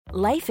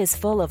Life is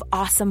full of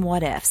awesome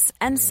what-ifs,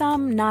 and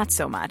some not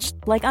so much,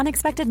 like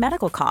unexpected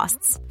medical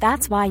costs.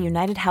 That's why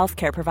United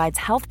Healthcare provides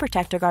Health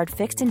Protector Guard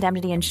fixed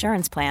indemnity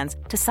insurance plans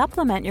to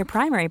supplement your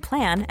primary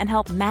plan and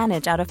help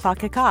manage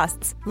out-of-pocket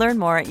costs. Learn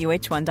more at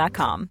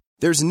uh1.com.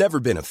 There's never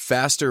been a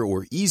faster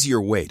or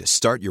easier way to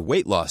start your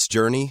weight loss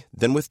journey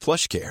than with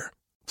PlushCare.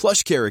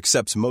 PlushCare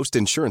accepts most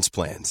insurance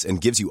plans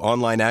and gives you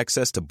online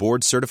access to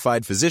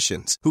board-certified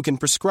physicians who can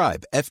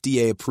prescribe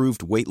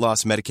FDA-approved weight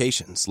loss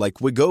medications like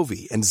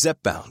Wegovy and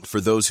Zepbound for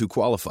those who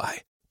qualify.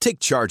 Take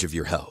charge of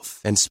your health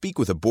and speak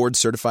with a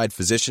board-certified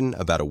physician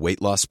about a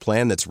weight loss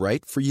plan that's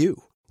right for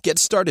you. Get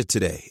started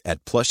today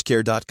at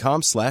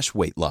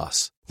plushcare.com/weight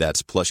loss.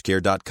 That's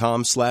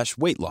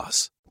plushcare.com/weight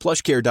loss.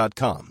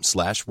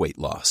 plushcare.com/weight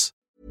loss.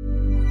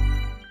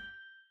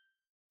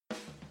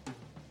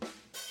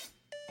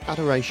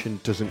 Adoration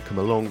doesn't come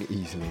along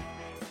easily.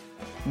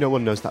 No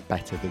one knows that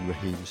better than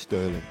Raheem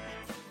Sterling.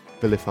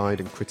 Vilified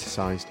and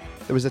criticised,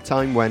 there was a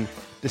time when,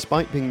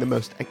 despite being the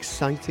most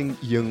exciting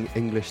young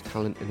English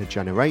talent in a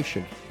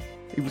generation,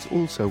 he was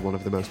also one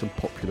of the most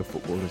unpopular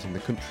footballers in the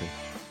country.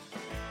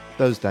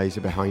 Those days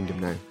are behind him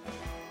now.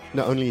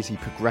 Not only has he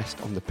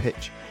progressed on the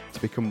pitch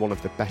to become one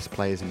of the best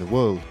players in the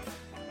world,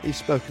 he's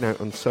spoken out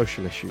on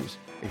social issues,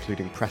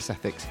 including press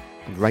ethics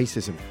and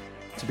racism,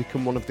 to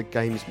become one of the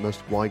game's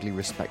most widely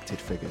respected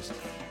figures.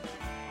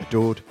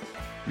 Adored,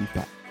 you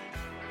bet.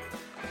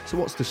 So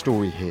what's the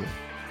story here?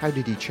 How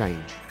did he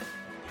change?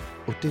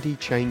 Or did he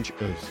change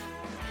us?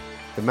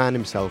 The man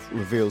himself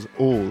reveals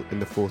all in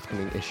the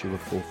forthcoming issue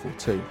of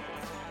 442.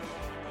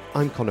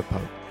 I'm Connor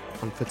Pope,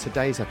 and for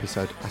today's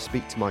episode I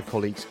speak to my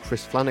colleagues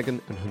Chris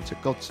Flanagan and Hunter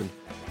Godson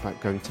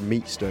about going to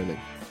meet Sterling,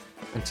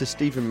 and to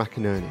Stephen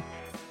McInerney,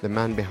 the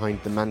man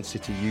behind the Man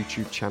City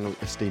YouTube channel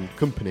Esteemed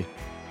Company,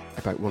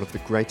 about one of the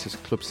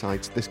greatest club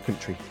sides this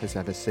country has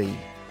ever seen,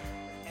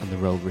 and the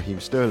role Raheem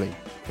Sterling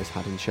has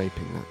had in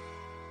shaping that.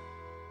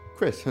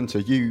 Chris, Hunter,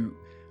 you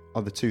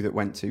are the two that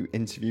went to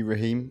interview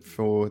Raheem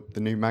for the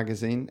new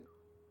magazine.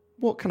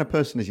 What kind of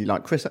person is he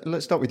like? Chris,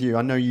 let's start with you.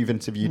 I know you've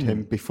interviewed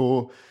him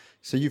before,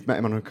 so you've met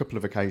him on a couple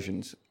of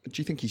occasions. Do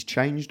you think he's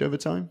changed over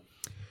time?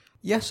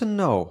 Yes and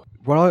no.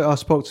 When I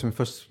spoke to him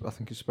first, I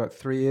think it was about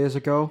 3 years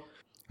ago.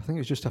 I think it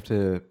was just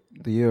after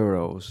the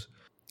Euros.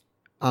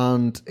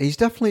 And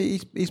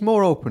he's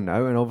more open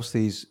now, and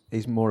obviously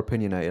he's more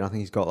opinionated. I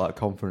think he's got that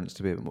confidence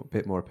to be a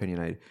bit more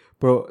opinionated.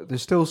 But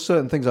there's still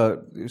certain things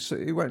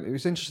it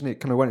was interesting. It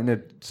kind of went in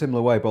a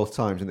similar way both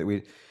times, in that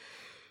we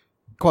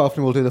quite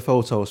often we'll do the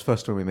photos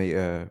first when we meet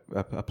a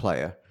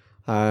player.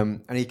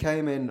 And he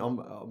came in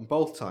on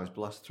both times,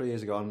 the last 3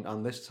 years ago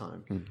and this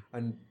time,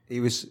 and he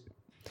was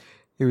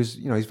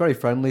he's very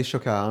friendly,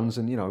 shook our hands,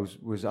 and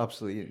was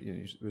absolutely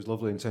it was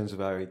lovely in terms of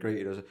how he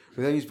greeted us.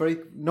 But then he's very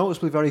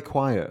noticeably very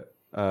quiet.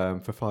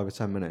 For 5 or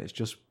 10 minutes,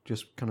 just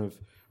kind of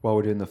while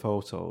we're doing the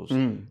photos.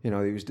 It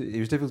was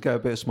difficult to get a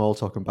bit of small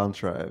talk and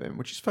banter out of him,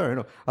 which is fair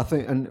enough. I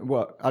think, and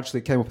what actually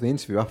came up in the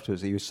interview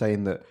afterwards, he was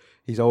saying that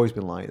he's always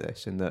been like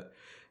this, in that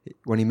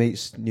when he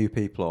meets new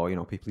people or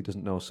people he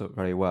doesn't know so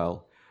very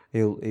well,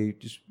 he'll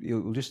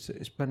just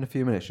spend a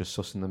few minutes just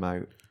sussing them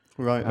out.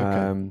 Right.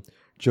 Okay.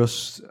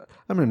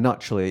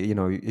 Naturally,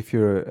 if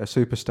you're a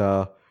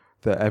superstar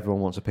that everyone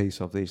wants a piece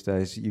of these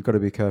days, you've got to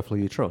be careful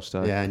who you trust.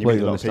 Yeah, and you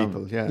meet a lot of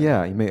people.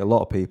 Yeah, you meet a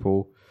lot of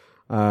people.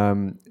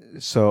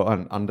 So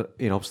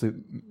obviously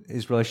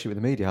his relationship with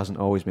the media hasn't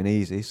always been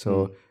easy.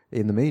 So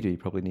in the media, he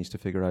probably needs to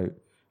figure out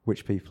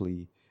which people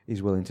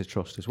he's willing to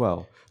trust as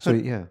well. So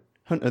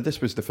Hunter, this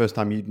was the first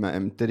time you'd met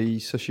him. Did he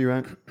suss you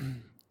out?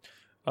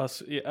 I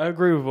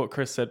agree with what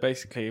Chris said.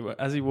 Basically,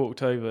 as he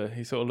walked over,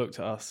 he sort of looked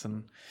at us,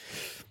 and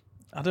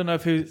I don't know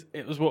if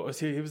it was what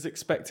he was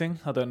expecting.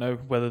 I don't know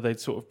whether they'd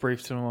sort of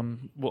briefed him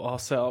on what our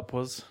setup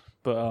was.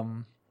 But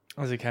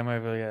as he came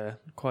over,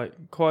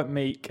 quite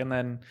meek. And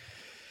then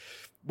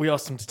we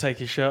asked him to take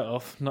his shirt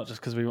off, not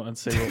just because we wanted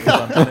to see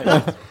what was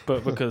underneath,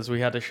 but because we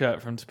had a shirt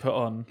for him to put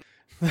on.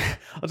 I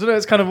don't know,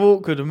 it's kind of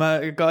awkward.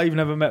 A guy you've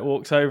never met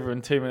walks over,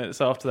 and 2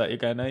 minutes after that you're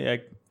going, "Oh, yeah,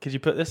 could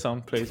you put this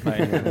on, please, mate?"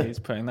 And he's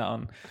putting that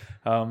on.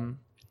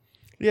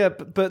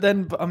 But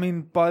then, I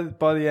mean, by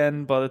the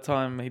end, by the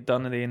time he'd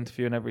done the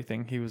interview and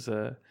everything, he was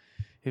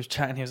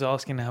chatting. He was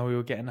asking how we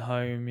were getting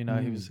home.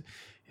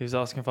 He was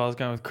asking if I was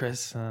going with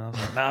Chris, and I was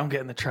like, "No, I'm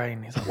getting the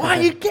train." He's like, "Why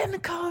are you getting the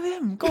car with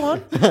him? Go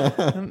on."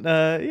 And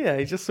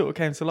he just sort of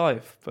came to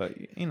life. But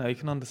you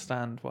can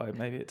understand why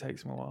maybe it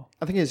takes him a while.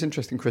 I think it's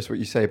interesting, Chris, what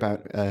you say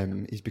about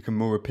he's become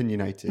more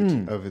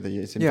opinionated over the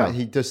years. In fact,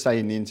 he does say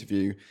in the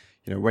interview,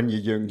 when you're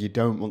young, you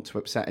don't want to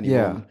upset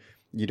anyone. Yeah.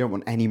 You don't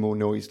want any more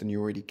noise than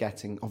you're already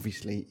getting.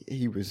 Obviously,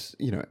 he was,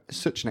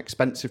 such an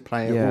expensive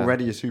player,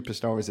 already a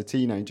superstar as a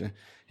teenager.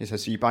 He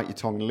says, so you bite your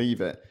tongue and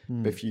leave it.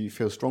 But if you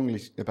feel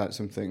strongly about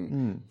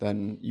something,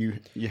 then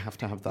you have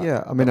to have that.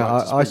 Yeah, I mean,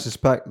 I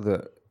suspect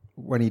that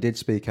when he did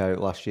speak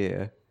out last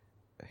year,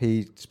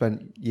 he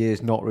spent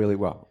years not really,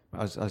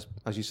 as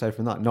you say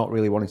from that, not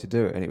really wanting to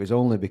do it. And it was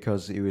only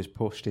because he was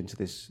pushed into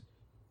this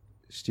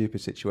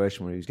stupid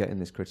situation where he was getting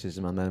this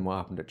criticism, and then what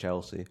happened at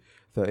Chelsea,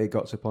 that it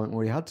got to a point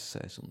where he had to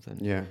say something.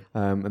 Yeah.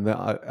 And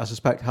that I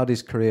suspect, had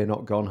his career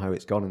not gone how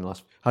it's gone in the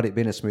last, had it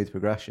been a smooth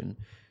progression,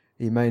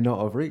 he may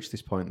not have reached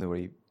this point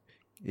where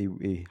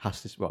he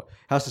has to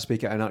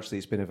speak out. And actually,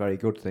 it's been a very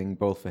good thing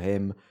both for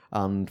him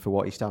and for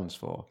what he stands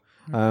for.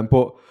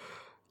 But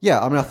yeah,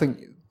 I mean, I think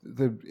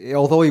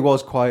although he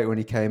was quiet when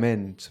he came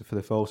in for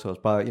the photos,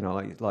 but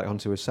like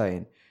Hunter was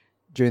saying,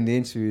 during the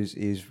interviews,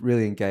 he's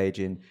really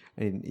engaging,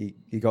 and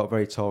he got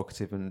very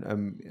talkative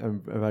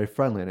and very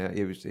friendly, and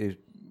it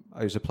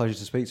was a pleasure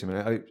to speak to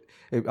him.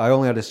 I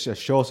only had a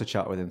shorter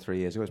chat with him 3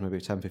 years ago. It was maybe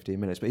 10, 15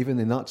 minutes, but even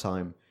in that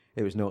time,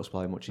 it was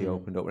noticeable how much he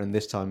opened up. And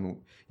this time,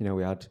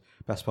 we had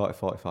best part of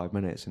 45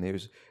 minutes, and it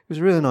was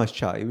a really nice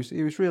chat. He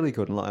was really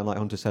good, and like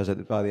Hunter says,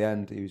 by the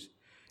end,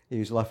 he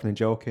was laughing and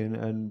joking,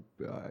 and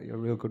a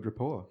real good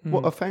rapport.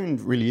 What I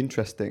found really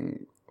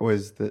interesting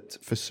was that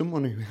for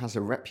someone who has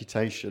a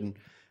reputation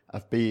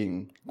of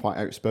being quite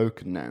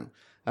outspoken now,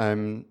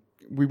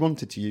 we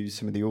wanted to use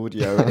some of the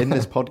audio in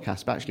this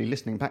podcast, but actually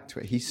listening back to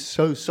it, he's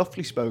so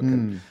softly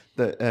spoken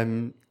that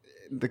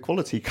the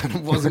quality kind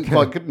of wasn't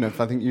quite good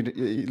enough. I think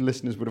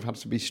listeners would have had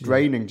to be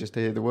straining just to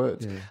hear the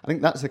words. Yeah. I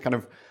think that's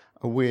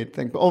a weird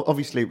thing, but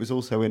obviously it was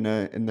also in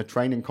the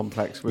training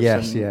complex with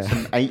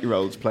some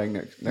 8-year-olds playing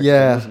next to him,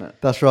 wasn't it?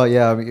 That's right.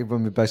 Yeah, I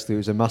mean, basically it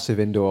was a massive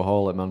indoor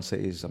hall at Man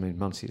City's. I mean,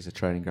 Man City's a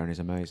training ground is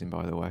amazing,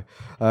 by the way.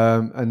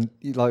 And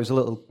there's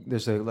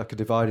a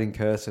dividing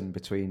curtain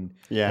between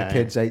the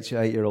kids'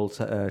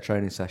 8-year-old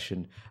training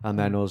session and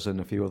then us and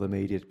a few other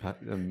media.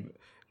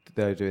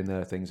 They're doing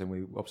their things, and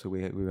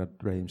we had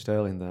Raheem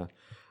Sterling there,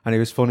 and it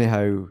was funny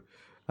how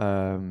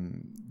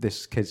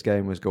this kids'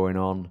 game was going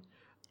on.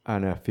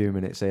 And a few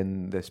minutes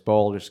in, this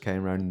ball just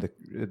came around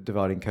the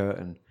dividing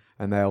curtain,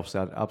 and they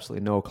obviously had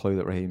absolutely no clue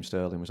that Raheem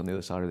Sterling was on the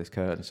other side of this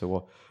curtain.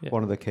 So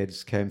one of the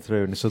kids came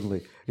through, and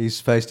suddenly he's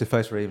face to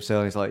face with Raheem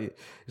Sterling. He's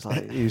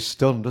like he was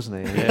stunned, doesn't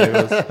he? Yeah, he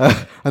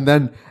was. And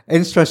then,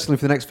 interestingly,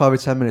 for the next 5 or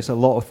 10 minutes, a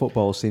lot of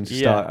footballs seemed to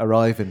start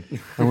arriving,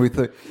 and we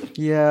thought,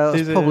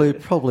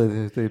 that's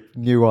probably they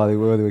knew why they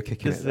were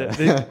kicking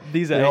it.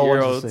 These are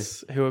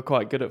 8-year-olds who are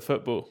quite good at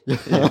football.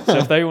 So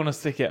if they want to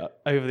stick it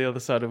over the other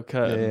side of a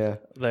curtain,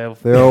 they all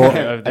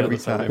over the other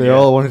side. They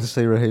all wanted to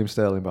see Raheem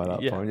Sterling by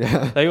that point.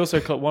 Yeah, they also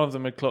one of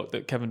them had clocked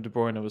that Kevin De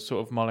Bruyne was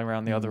sort of mulling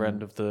around the other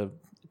end of the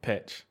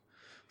pitch.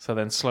 So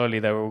then slowly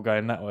they were all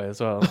going that way as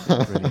well,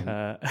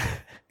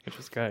 which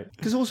was great.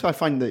 Because also I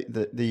find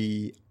that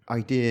the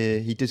idea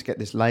he does get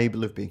this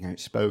label of being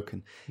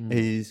outspoken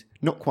is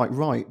not quite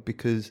right,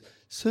 because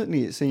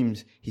certainly it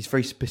seems he's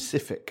very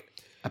specific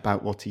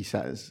about what he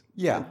says.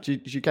 Yeah. Do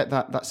you get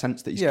that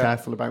sense that he's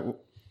careful about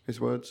his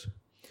words?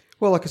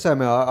 Well, like I say,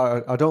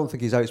 I don't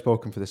think he's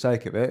outspoken for the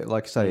sake of it.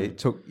 Like I say, it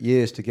took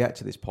years to get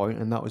to this point,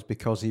 and that was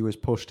because he was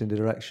pushed in a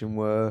direction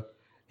where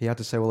he had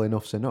to say, well,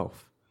 enough's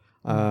enough.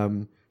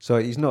 So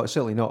he's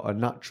certainly not a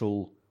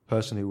natural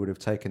person who would have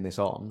taken this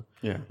on.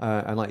 Yeah.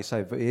 And like you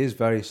say, he is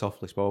very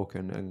softly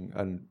spoken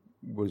and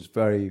was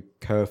very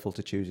careful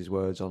to choose his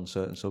words on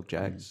certain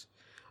subjects.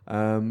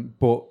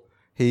 But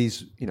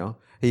he's,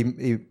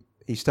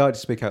 he started to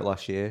speak out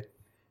last year.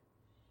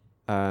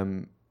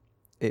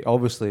 It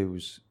obviously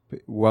was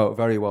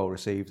very well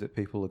received, that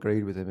people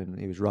agreed with him, and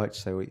he was right to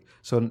say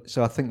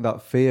so I think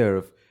that fear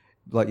of,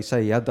 like you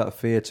say, he had that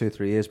fear 2 or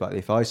 3 years back,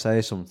 if I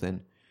say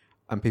something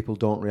and people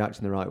don't react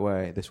in the right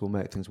way, this will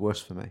make things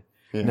worse for me.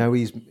 Yeah. Now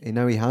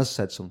he has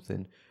said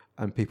something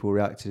and people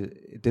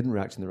didn't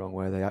react in the wrong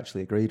way, they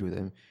actually agreed with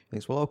him. He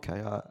thinks, well,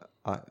 okay,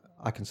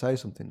 I can say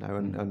something now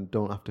and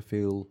don't have to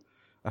feel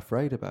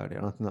afraid about it,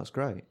 and I think that's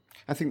great.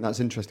 I think that's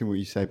interesting what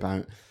you say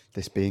about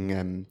this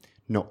being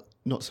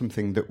not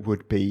something that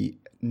would be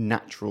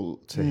natural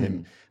to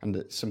him, and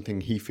that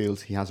something he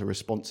feels he has a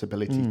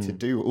responsibility to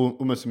do, or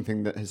almost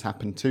something that has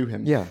happened to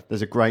him. Yeah.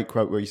 There's a great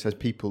quote where he says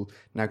people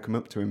now come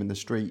up to him in the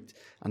street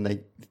and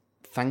they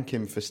thank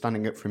him for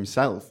standing up for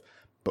himself,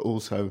 but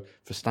also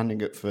for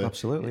standing up for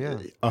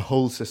a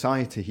whole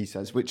society, he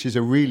says, which is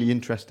a really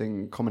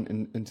interesting comment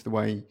into the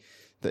way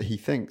that he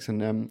thinks.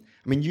 And I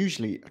mean,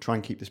 usually I try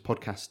and keep this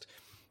podcast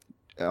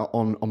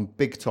on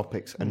big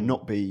topics and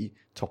not be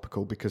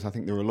topical, because I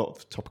think there are a lot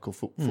of topical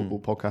football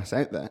podcasts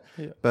out there.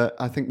 Yeah. But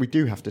I think we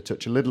do have to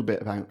touch a little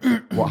bit about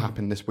what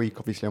happened this week.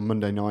 Obviously, on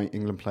Monday night,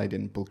 England played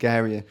in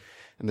Bulgaria,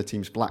 and the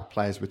team's black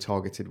players were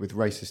targeted with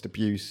racist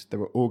abuse. There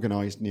were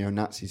organised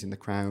neo-Nazis in the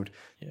crowd.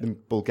 Yeah. The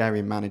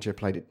Bulgarian manager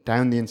played it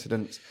down, the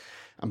incident,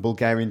 and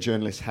Bulgarian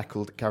journalists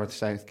heckled Gareth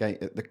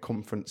Southgate at the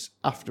conference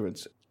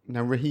afterwards.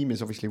 Now, Raheem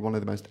is obviously one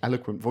of the most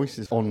eloquent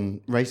voices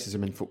on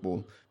racism in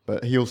football,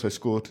 but he also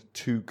scored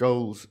 2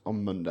 goals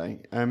on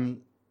Monday.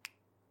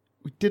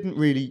 We didn't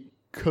really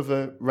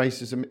cover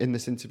racism in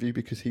this interview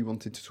because he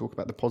wanted to talk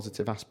about the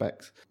positive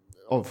aspects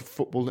of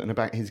football and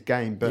about his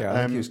game. But I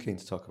think he was keen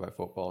to talk about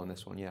football in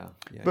this one,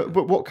 But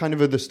what kind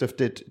of other stuff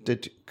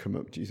did come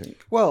up, do you think?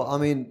 Well, I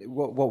mean,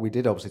 what we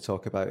did obviously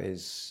talk about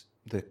is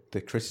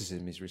the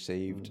criticism he's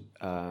received.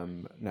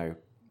 Now,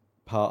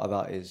 part of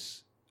that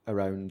is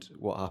around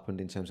what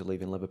happened in terms of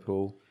leaving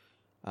Liverpool.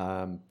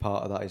 Part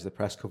of that is the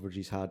press coverage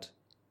he's had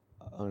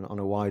on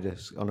a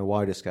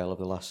wider scale of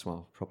the last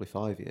probably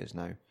 5 years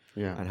now.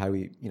 Yeah. And how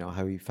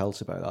he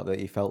felt about that. That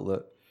he felt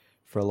that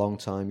for a long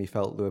time he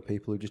felt there were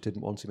people who just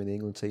didn't want him in the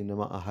England team, no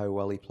matter how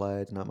well he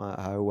played, no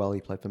matter how well he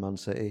played for Man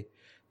City.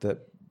 That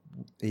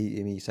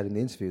he said in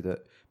the interview that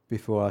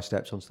before I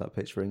stepped onto that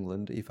pitch for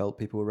England, he felt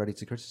people were ready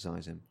to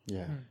criticise him.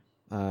 Yeah.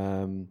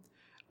 And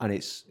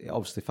it's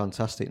obviously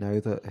fantastic now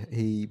that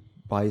he,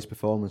 by his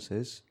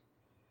performances,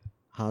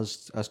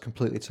 has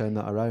completely turned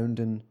that around,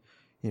 and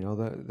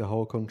the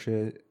whole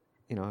country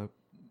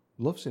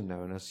loves him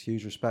now and has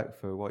huge respect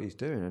for what he's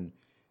doing. And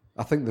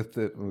I think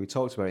that when we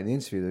talked about it in the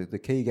interview, the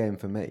key game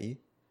for me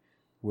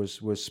was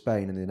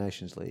Spain in the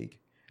Nations League,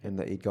 in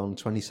that he'd gone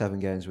 27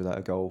 games without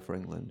a goal for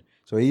England.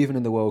 So even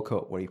in the World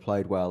Cup, where he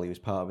played well, he was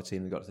part of a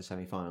team that got to the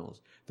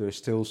semi-finals, there were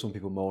still some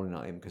people moaning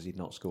at him because he'd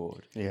not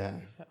scored. Yeah.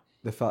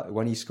 The fact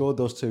when he scored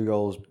those 2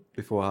 goals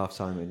before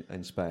half-time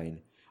in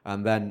Spain,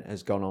 and then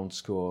has gone on to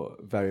score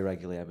very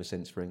regularly ever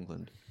since for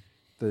England,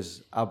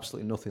 there's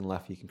absolutely nothing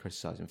left you can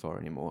criticise him for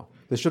anymore.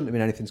 There shouldn't have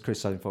been anything to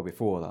criticise him for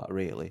before that,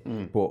 really,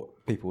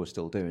 but people were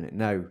still doing it.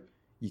 Now,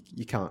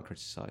 you can't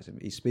criticise him.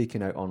 He's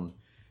speaking out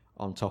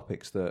on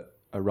topics that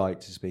are right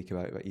to speak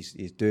about, but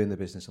he's doing the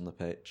business on the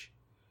pitch.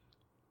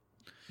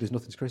 There's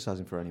nothing to criticise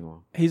him for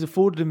anymore. He's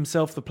afforded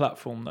himself the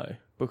platform, though,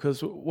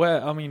 because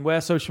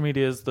where social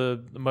media is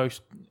the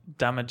most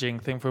damaging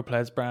thing for a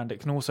player's brand, it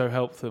can also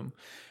help them.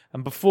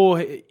 And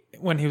before,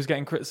 when he was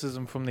getting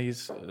criticism from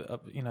these,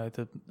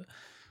 the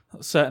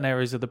certain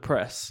areas of the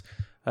press,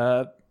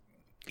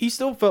 he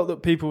still felt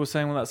that people were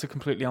saying, well, that's a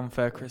completely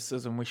unfair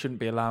criticism. We shouldn't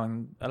be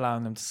allowing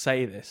them to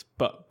say this.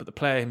 But the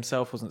player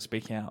himself wasn't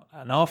speaking out.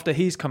 And after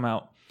he's come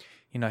out,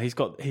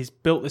 he's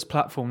built this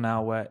platform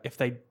now where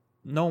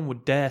no one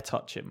would dare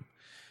touch him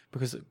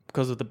because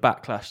of the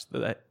backlash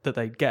that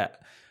they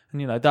get.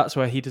 And that's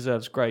where he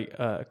deserves great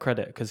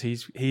credit, because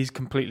he's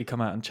completely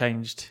come out and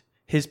changed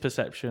his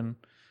perception,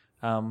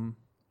 and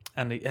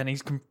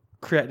he's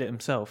created it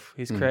himself.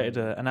 He's created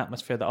an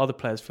atmosphere that other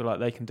players feel like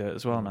they can do it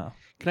as well now.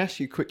 Can I ask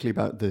you quickly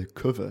about the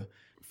cover?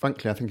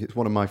 Frankly, I think it's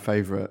one of my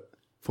favourite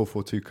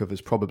 442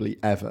 covers probably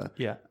ever.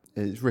 Yeah.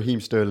 It's Raheem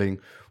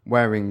Sterling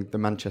wearing the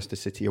Manchester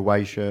City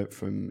away shirt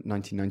from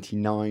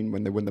 1999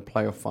 when they won the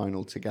playoff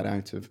final to get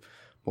out of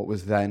what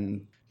was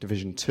then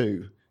Division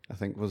 2, I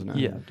think, wasn't it?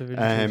 Yeah,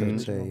 Division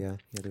 2. Yeah,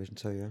 Division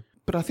 2, yeah.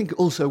 But I think it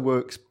also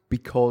works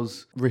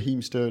because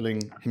Raheem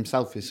Sterling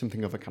himself is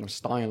something of a kind of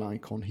style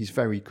icon. He's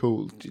very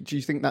cool. Do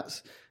you think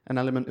that's an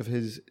element of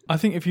his? I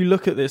think if you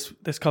look at this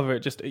cover,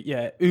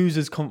 it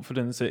oozes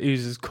confidence. It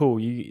oozes cool.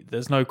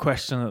 There's no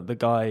question that the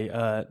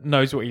guy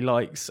knows what he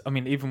likes. I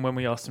mean, even when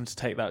we asked him to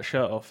take that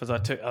shirt off, as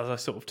I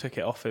sort of took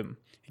it off him,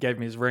 he gave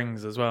me his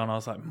rings as well, and I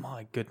was like,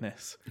 my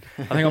goodness.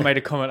 I think I made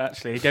a comment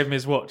actually. He gave me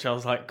his watch. I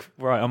was like,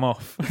 right, I'm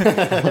off.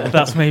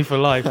 That's me for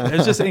life.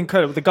 It's just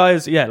incredible. The guy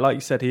is, like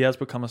you said, he has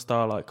become a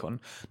style icon.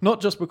 Not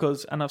just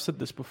because, and I've said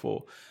this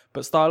before,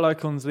 but style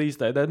icons these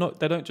days, they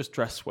don't just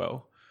dress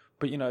well.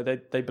 But,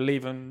 they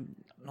believe in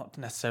not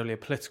necessarily a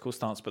political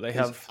stance, but they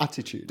have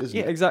attitude, isn't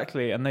it? Yeah,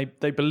 exactly. And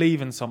they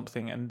believe in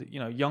something. And,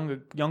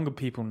 younger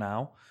people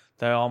now,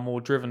 they are more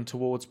driven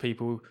towards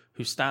people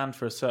who stand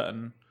for a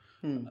certain,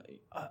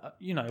 a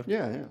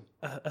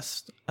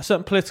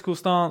certain political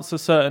stance, a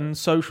certain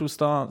social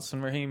stance.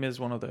 And Raheem is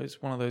one of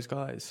those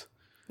guys.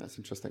 That's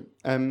interesting.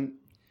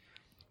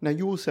 Now,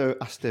 you also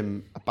asked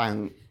him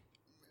about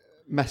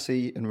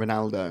Messi and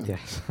Ronaldo.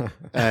 Yes.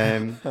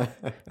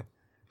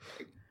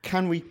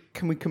 Can we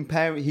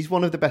compare? He's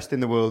one of the best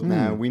in the world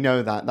now. We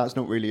know that. That's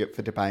not really up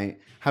for debate.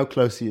 How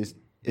close is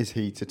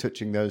he to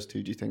touching those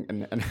two, do you think?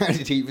 And how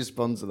did he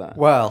respond to that?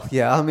 Well,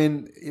 yeah, I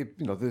mean,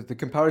 the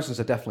comparisons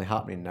are definitely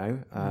happening now.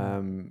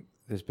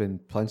 There's been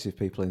plenty of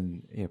people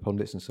in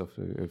pundits and stuff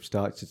who've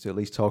started to at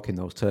least talk in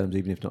those terms,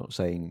 even if not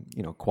saying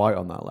quite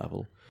on that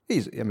level.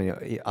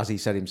 As he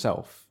said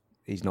himself,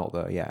 he's not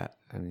there yet.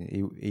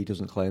 And he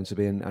doesn't claim to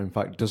be, and in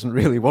fact doesn't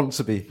really want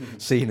to be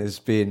seen as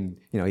being,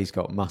 he's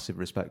got massive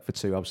respect for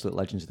two absolute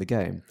legends of the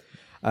game.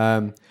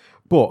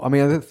 But, I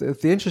mean, the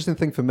interesting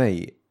thing for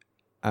me,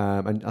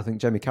 and I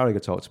think Jamie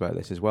Carragher talked about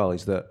this as well,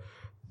 is that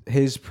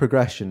his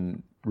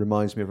progression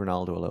reminds me of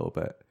Ronaldo a little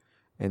bit,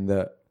 in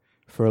that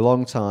for a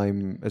long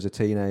time as a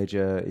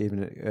teenager,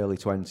 even at early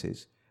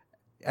 20s,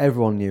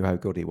 everyone knew how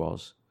good he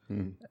was.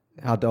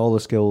 Had all the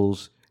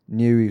skills,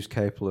 knew he was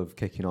capable of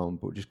kicking on,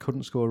 but just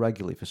couldn't score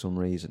regularly for some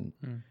reason.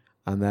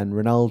 And then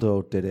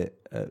Ronaldo did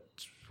it at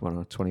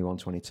 21,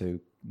 22,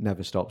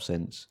 never stopped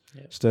since.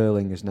 Yep.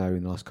 Sterling has now,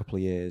 in the last couple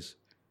of years,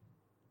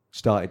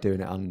 started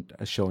doing it and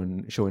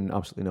showing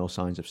absolutely no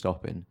signs of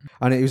stopping.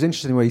 And it was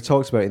interesting where he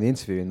talked about it in the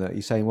interview, in that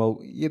he's saying, well,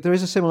 yeah, there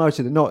is a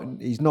similarity that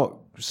he's not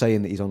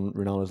saying that he's on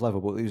Ronaldo's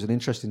level, but it was an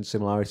interesting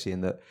similarity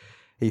in that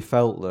he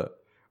felt that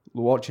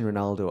watching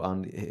Ronaldo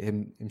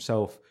and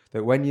himself,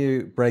 that when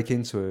you break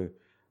into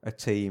a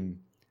team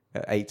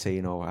at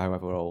 18 or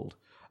however old,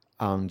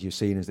 and you're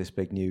seen as this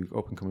big new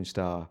up-and-coming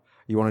star,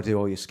 you want to do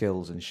all your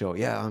skills and show,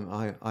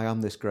 I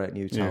am this great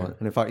new talent.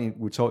 And in fact,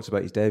 we talked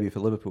about his debut for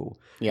Liverpool,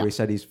 where he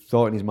said his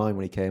thought in his mind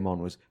when he came on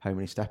was how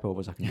many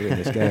step-overs I can do in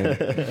this game.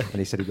 And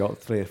he said he got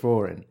 3 or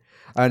 4 in.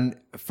 And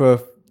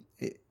for...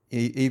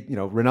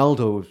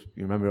 Ronaldo,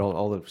 you remember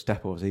all the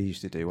step-overs he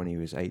used to do when he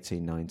was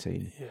 18,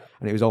 19. Yeah.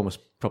 And it was almost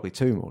probably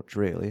too much,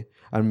 really.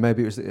 And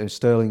maybe it was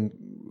Sterling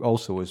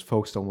also was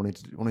focused on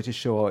wanting to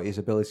show his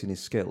ability and his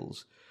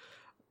skills.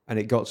 And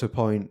it got to a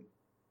point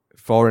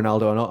for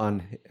Ronaldo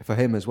and for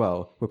him as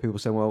well, where people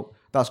saying, well,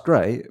 that's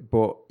great,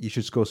 but you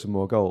should score some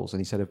more goals. And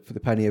he said the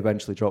penny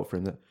eventually dropped for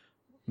him that,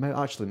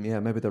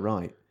 maybe they're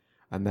right.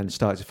 And then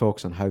started to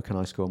focus on how can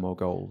I score more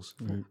goals.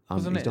 Mm.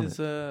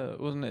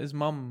 Wasn't it his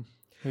mum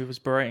who was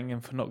berating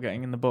him for not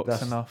getting in the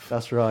box enough?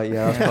 That's right.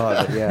 Yeah, that's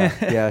part of it.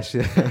 Yeah. I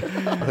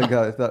think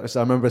that was.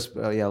 I remember.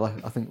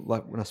 I think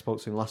when I spoke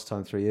to him last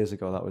time 3 years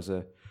ago, that was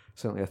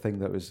certainly a thing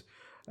that was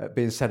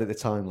being said at the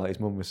time. Like his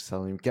mum was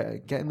telling him,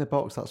 "Get in the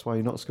box. That's why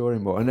you're not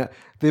scoring more." And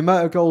the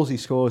amount of goals he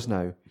scores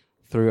now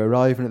through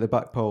arriving at the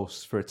back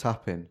post for a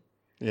tap in.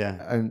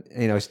 Yeah, and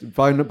it's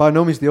by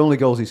no means the only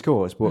goals he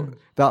scores, but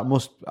that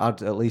must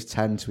add at least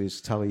 10 to his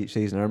tally each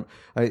season.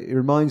 It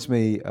reminds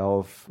me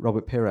of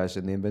Robert Pires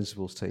in the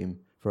Invincibles team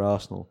for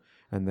Arsenal,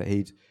 and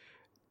that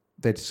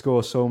they'd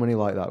score so many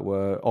like that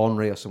where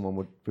Henry or someone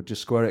would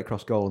just square it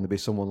across goal and there'd be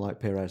someone like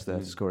Pires there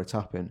to score a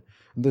tap in.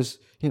 And there's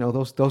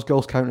those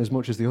goals count as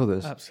much as the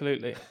others.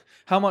 Absolutely.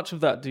 How much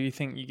of that do you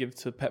think you give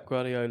to Pep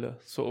Guardiola,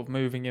 sort of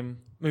moving him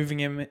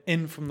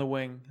in from the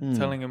wing,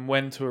 telling him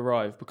when to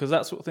arrive? Because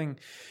that sort of thing,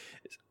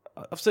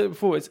 I've said it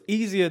before, it's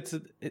easier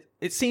to...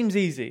 It seems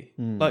easy.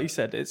 Like you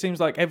said, it seems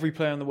like every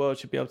player in the world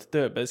should be able to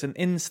do it, but it's an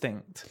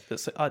instinct.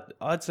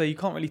 I'd say you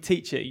can't really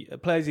teach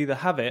it. Players either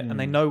have it and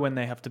they know when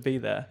they have to be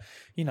there.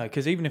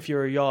 Because even if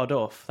you're a yard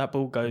off, that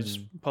ball goes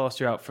past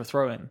you out for a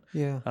throw-in.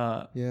 Yeah.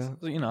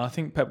 I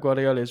think Pep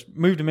Guardiola has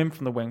moved him in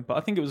from the wing, but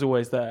I think it was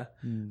always there.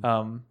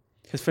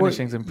 His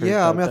finishing's improved.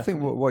 Yeah, I think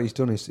what he's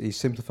done is he's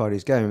simplified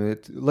his game.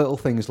 Little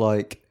things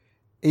like...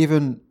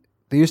 Even...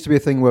 There used to be a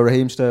thing where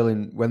Raheem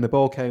Sterling, when the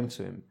ball came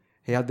to him,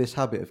 he had this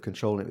habit of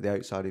controlling it with the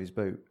outside of his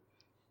boot.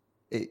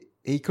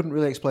 He couldn't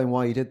really explain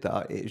why he did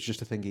that. It was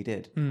just a thing he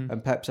did.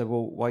 And Pep said,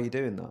 well, why are you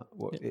doing that?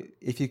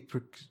 If you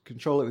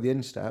control it with the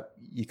instep,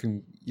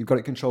 you've got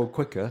it controlled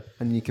quicker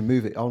and you can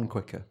move it on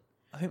quicker.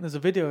 I think there's a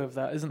video of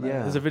that, isn't there?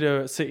 Yeah. There's a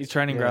video at City's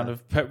training ground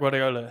of Pep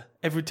Guardiola.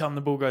 Every time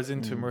the ball goes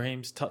into him,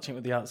 Raheem's touching it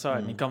with the outside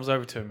and he comes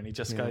over to him and he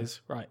just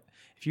goes, right,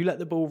 if you let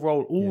the ball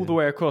roll all the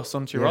way across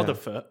onto your other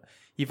foot,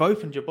 you've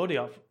opened your body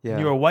up. And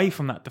you're away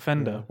from that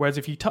defender. Yeah. Whereas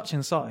if you touch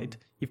inside,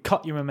 you've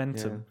cut your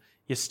momentum.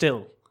 You're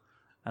still.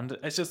 And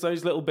it's just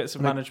those little bits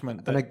of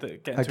management that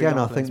get into again,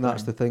 I think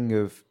that's the thing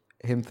of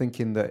him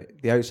thinking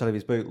that the outside of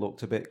his boot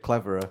looked a bit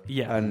cleverer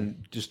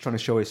and just trying to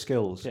show his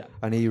skills. Yeah.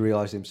 And he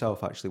realised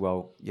himself, actually,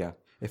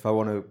 if I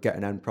want to get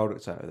an end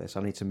product out of this,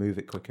 I need to move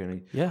it quicker.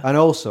 And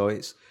also,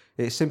 it's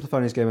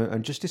simplifying his game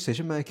and just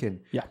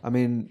decision-making. Yeah. I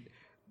mean...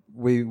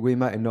 We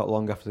met him not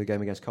long after the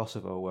game against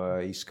Kosovo where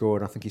he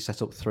scored, I think he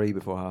set up 3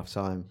 before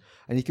half-time.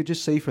 And you could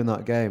just see from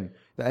that game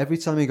that every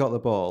time he got the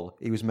ball,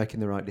 he was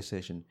making the right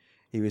decision.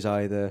 He was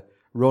either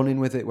running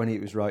with it when it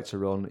was right to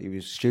run, he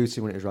was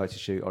shooting when it was right to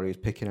shoot, or he was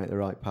picking out the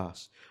right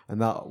pass.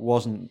 And that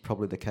wasn't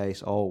probably the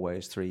case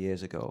always 3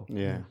 years ago.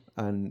 Yeah.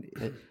 And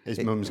his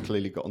mum's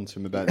clearly got onto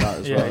him about that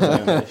as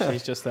well. Yeah.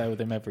 She's just there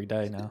with him every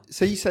day now.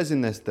 So he says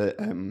in this that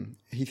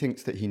he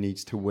thinks that he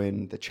needs to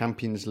win the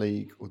Champions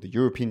League or the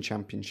European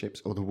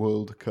Championships or the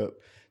World Cup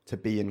to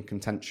be in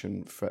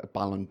contention for a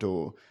Ballon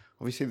d'Or.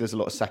 Obviously, there's a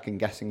lot of second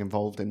guessing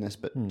involved in this,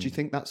 but do you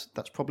think that's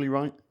probably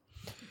right?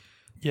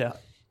 Yeah.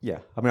 Yeah,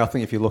 I mean, I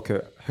think if you look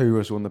at who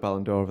has won the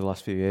Ballon d'Or over the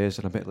last few years,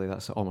 and admittedly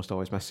that's almost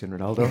always Messi and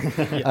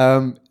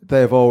Ronaldo,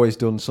 they've always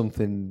done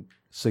something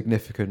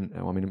significant.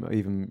 I mean,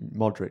 even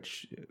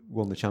Modric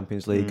won the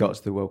Champions League, got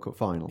to the World Cup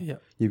final. Yeah.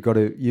 You've got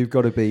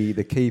to be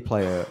the key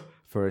player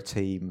for a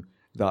team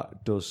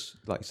that does,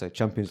 like you say,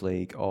 Champions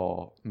League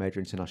or major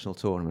international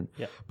tournament.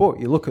 Yeah.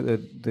 But you look at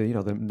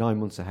the 9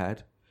 months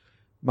ahead,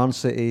 Man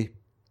City.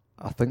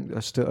 I think,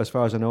 as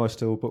far as I know, are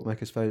still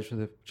bookmakers' favourites for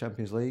the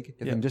Champions League. If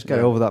they can just get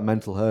over that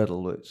mental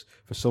hurdle that,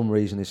 for some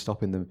reason, is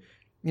stopping them.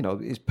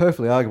 It's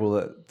perfectly arguable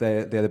that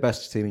they're the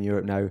best team in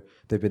Europe now.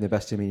 They've been the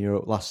best team in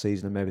Europe last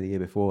season and maybe the year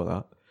before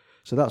that.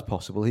 So that's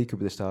possible. He could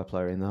be the star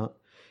player in that.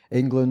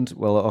 England,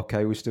 well,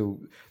 okay,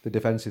 the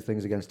defensive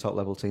things against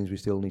top-level teams we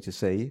still need to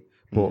see.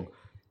 But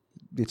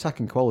the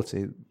attacking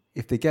quality,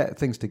 if they get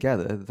things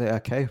together, they are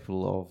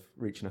capable of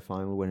reaching a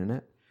final, winning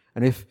it.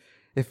 And if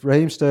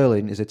Raheem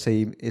Sterling is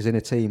in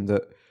a team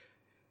that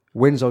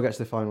wins or gets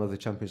the final of the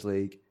Champions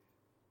League,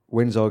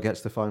 wins or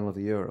gets the final of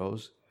the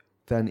Euros,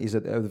 then he's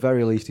at the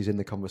very least he's in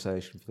the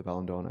conversation for the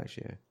Ballon d'Or next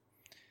year.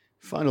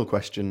 Final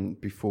question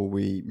before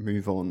we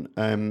move on.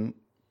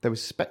 There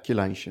was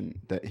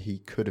speculation that he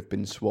could have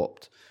been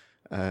swapped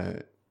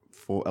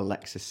for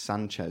Alexis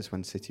Sanchez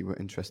when City were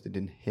interested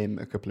in him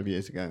a couple of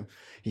years ago.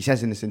 He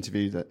says in this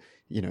interview that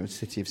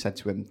City have said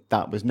to him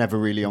that was never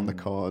really on the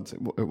cards.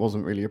 It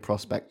wasn't really a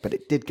prospect, but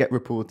it did get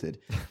reported.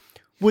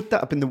 Would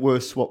that have been the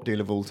worst swap deal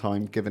of all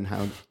time, given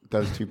how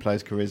those two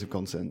players' careers have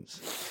gone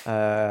since?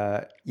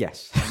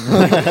 Yes.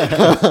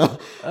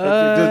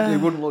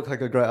 It wouldn't look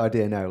like a great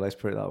idea now, let's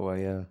put it that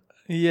way, yeah.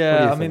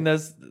 Yeah, I mean,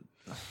 there's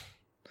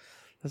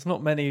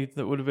not many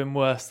that would have been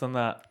worse than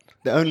that.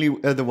 The only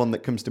other one that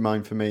comes to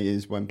mind for me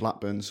is when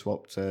Blackburn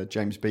swapped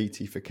James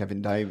Beattie for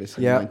Kevin Davis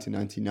in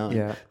 1999.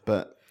 Yeah.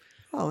 But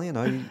well,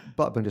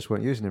 Blackburn just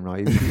weren't using him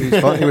right.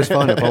 He was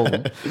fine at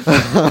Bolton.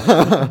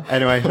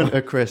 Anyway,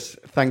 Hunter, Chris,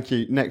 thank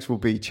you. Next, we'll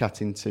be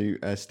chatting to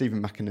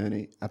Stephen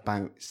McInerney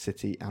about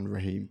City and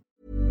Raheem.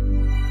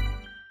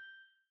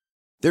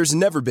 There's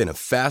never been a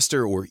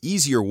faster or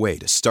easier way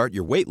to start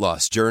your weight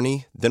loss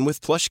journey than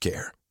with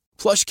PlushCare.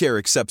 PlushCare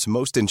accepts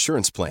most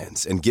insurance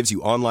plans and gives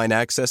you online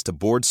access to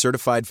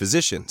board-certified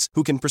physicians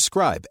who can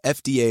prescribe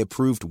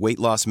FDA-approved weight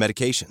loss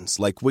medications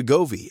like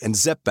Wegovy and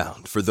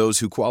Zepbound for those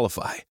who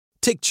qualify.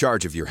 Take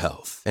charge of your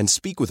health and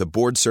speak with a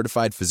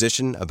board-certified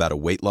physician about a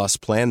weight loss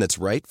plan that's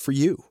right for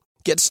you.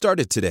 Get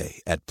started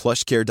today at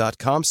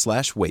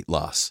plushcare.com/weight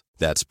loss.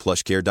 That's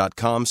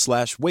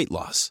plushcare.com/weight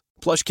loss.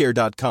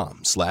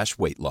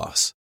 plushcare.com/weight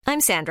loss. I'm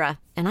Sandra,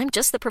 and I'm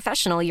just the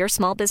professional your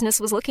small business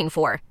was looking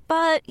for.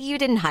 But you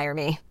didn't hire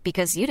me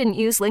because you didn't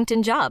use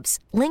LinkedIn Jobs.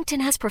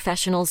 LinkedIn has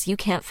professionals you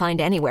can't find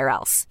anywhere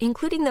else,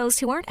 including those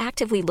who aren't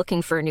actively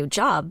looking for a new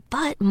job,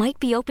 but might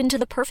be open to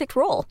the perfect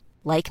role,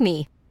 like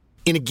me.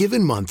 In a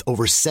given month,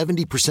 over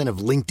 70% of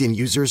LinkedIn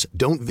users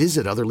don't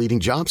visit other leading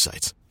job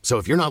sites. So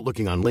if you're not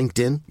looking on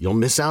LinkedIn, you'll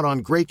miss out on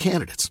great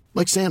candidates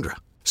like Sandra.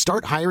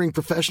 Start hiring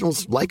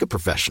professionals like a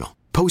professional.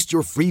 Post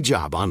your free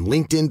job on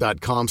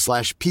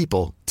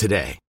linkedin.com/people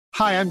today.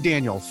 Hi, I'm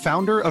Daniel,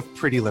 founder of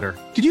Pretty Litter.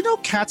 Did you know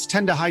cats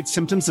tend to hide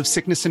symptoms of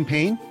sickness and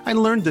pain? I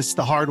learned this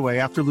the hard way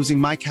after losing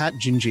my cat,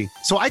 Gingy.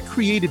 So I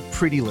created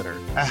Pretty Litter,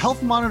 a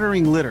health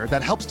monitoring litter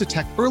that helps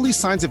detect early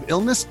signs of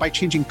illness by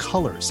changing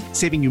colors,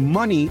 saving you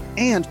money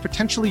and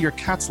potentially your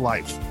cat's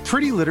life.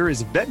 Pretty Litter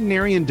is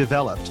veterinarian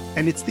developed,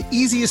 and it's the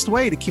easiest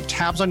way to keep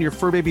tabs on your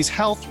fur baby's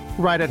health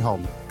right at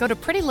home. Go to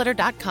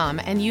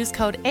prettylitter.com and use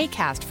code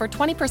ACAST for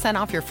 20%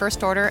 off your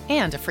first order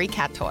and a free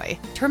cat toy.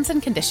 Terms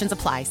and conditions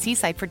apply. See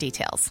site for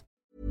details.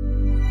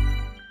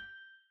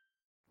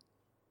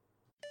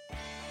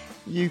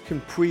 You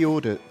can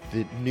pre-order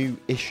the new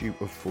issue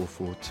of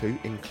 442,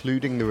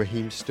 including the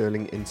Raheem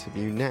Sterling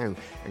interview now,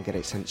 and get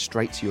it sent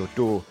straight to your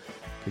door,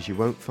 because you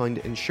won't find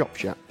it in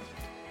shops yet.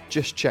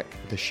 Just check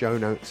the show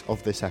notes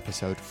of this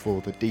episode for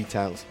the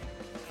details.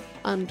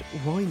 And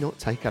why not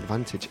take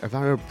advantage of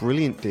our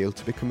brilliant deal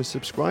to become a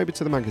subscriber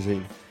to the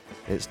magazine?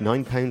 It's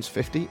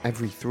 £9.50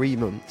 every 3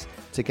 months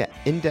to get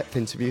in-depth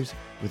interviews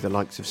with the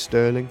likes of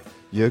Sterling,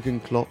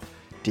 Jurgen Klopp,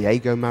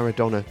 Diego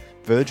Maradona,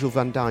 Virgil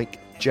van Dijk,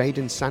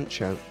 Jadon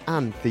Sancho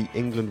and the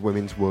England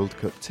Women's World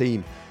Cup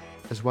team,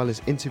 as well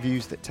as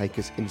interviews that take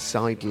us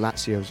inside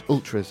Lazio's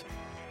Ultras,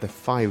 the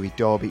fiery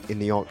derby in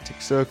the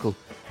Arctic Circle,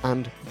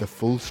 and the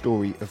full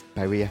story of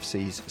Bury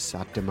FC's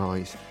sad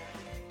demise.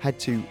 Head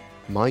to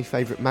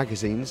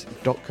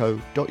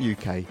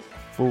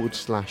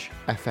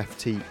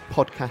myfavouritemagazines.co.uk/FFT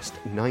podcast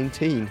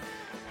 19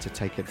 to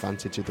take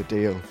advantage of the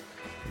deal.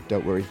 And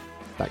don't worry,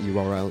 that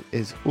URL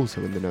is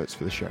also in the notes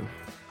for the show.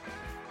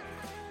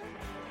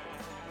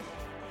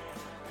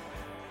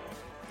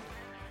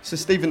 So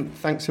Stephen,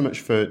 thanks so much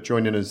for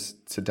joining us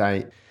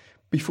today.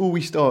 Before we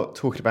start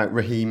talking about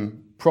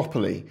Raheem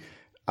properly,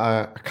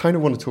 I kind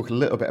of want to talk a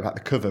little bit about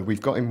the cover.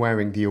 We've got him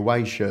wearing the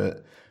away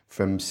shirt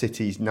from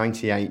City's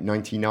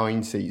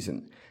 98-99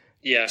 season.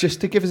 Yeah. Just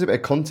to give us a bit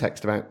of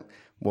context about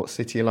what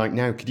City are like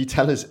now, could you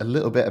tell us a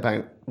little bit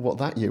about what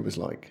that year was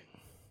like?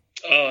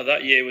 Oh,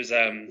 that year was,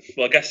 well,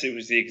 I guess it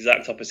was the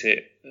exact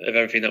opposite of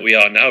everything that we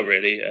are now,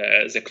 really.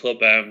 As a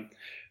club,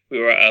 we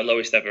were at our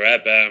lowest ever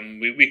ebb.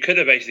 We could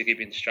have basically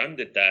been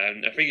stranded there.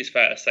 And I think it's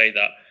fair to say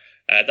that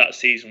that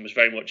season was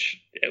very much,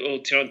 well,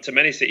 to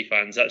many City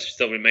fans, that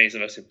still remains the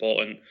most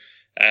important.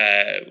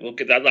 We'll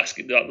get that last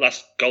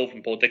goal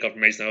from Paul Dickov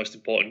remains the most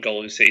important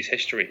goal in City's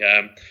history,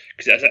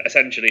 because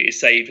essentially it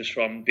saved us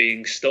from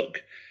being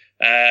stuck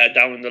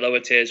down in the lower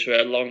tiers for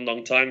a long,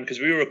 long time, because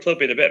we were a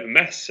club in a bit of a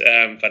mess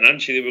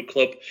financially. We were a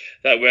club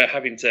that were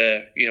having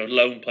to,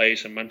 loan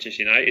players from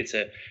Manchester United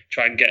to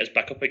try and get us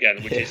back up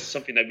again, which is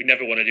something that we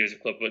never want to do as a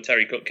club. But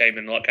Terry Cook came in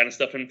and all that kind of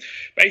stuff, and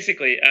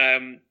basically,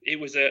 it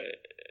was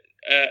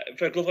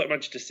for a club like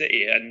Manchester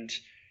City, and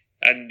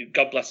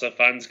God bless our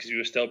fans, because we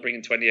were still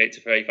bringing 28 to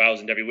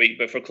 30,000 every week.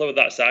 But for a club of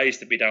that size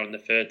to be down in the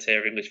third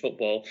tier of English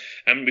football,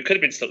 and we could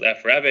have been stuck there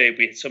forever if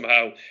we had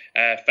somehow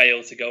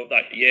failed to go up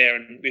that year.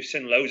 And we've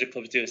seen loads of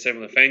clubs do a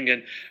similar thing.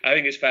 And I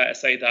think it's fair to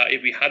say that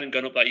if we hadn't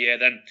gone up that year,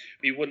 then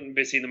we wouldn't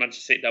be seeing the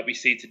Manchester City that we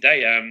see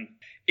today.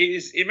 It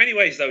is, in many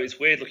ways, though, it's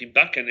weird looking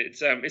back, and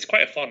it's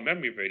quite a fond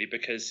memory, really,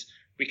 because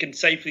we can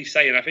safely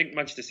say, and I think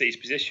Manchester City's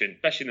position,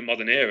 especially in the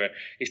modern era,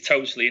 is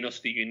totally and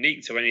utterly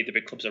unique to any of the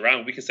big clubs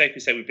around. We can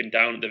safely say we've been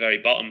down at the very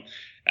bottom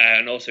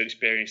and also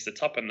experienced the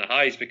top and the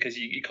highs, because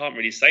you can't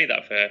really say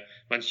that for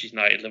Manchester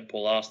United,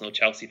 Liverpool, Arsenal,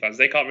 Chelsea fans.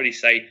 They can't really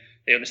say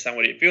they understand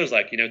what it feels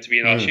like, to be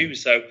in our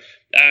shoes. So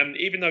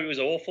even though it was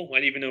awful,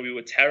 and even though we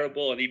were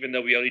terrible, and even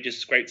though we only just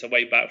scraped our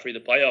way back through the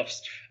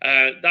playoffs,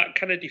 that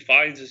kind of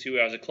defines us who we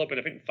are as a club. And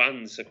I think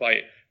fans are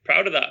quite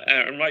proud of that,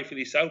 and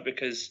rightfully so,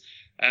 because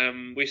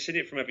we've seen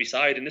it from every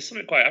side, and there's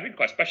something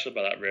quite special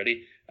about that,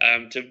 really,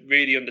 to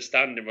really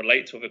understand and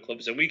relate to other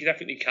clubs. And we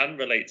definitely can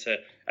relate to,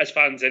 as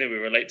fans anyway,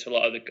 relate to a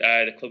lot of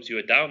the clubs who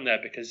are down there,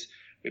 because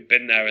we've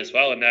been there as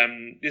well.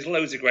 And there's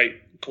loads of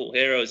great cult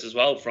heroes as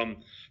well from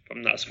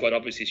that squad.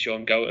 Obviously,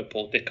 Sean Goater,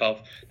 Paul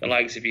Dickov, the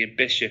likes of Ian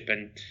Bishop,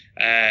 and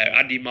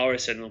Andy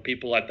Morrison, and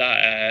people like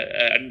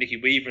that, and Nicky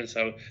Weaver. And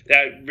so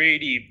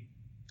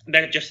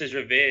they're just as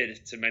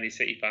revered to many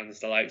City fans as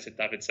the likes of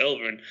David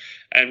Silva,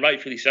 and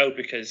rightfully so,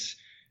 because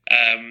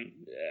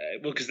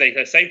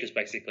they saved us,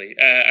 basically.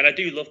 And I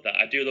do love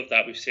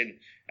that. We've seen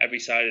every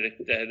side of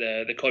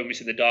the coin. We've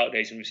seen the dark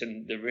days, and we've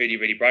seen the really,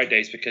 really bright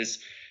days, because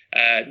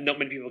not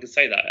many people can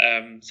say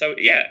that. So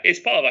yeah,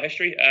 it's part of our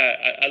history.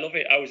 I love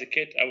it. I was a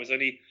kid. I was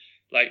only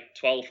like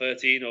 12,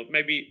 13, or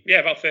maybe,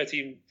 about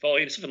 13,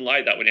 14, something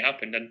like that when it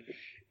happened. And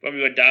when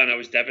we went down, I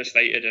was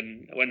devastated.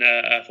 And when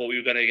I thought we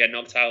were going to get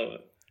knocked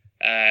out,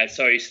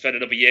 spent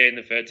another year in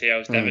the third tier, I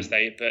was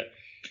devastated. But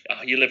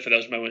you live for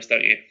those moments,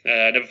 don't you?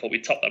 I never thought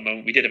we'd top that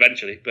moment. We did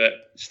eventually, but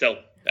still,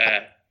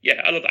 I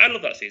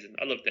love that season.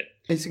 I loved it.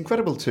 It's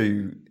incredible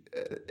to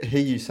hear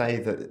you say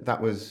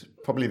that was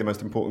probably the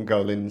most important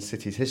goal in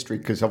City's history,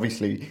 because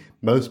obviously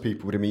most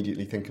people would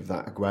immediately think of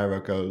that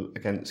Aguero goal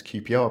against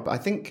QPR. But I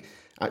think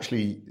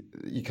actually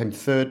you came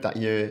third that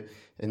year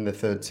in the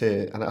third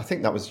tier, and I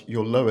think that was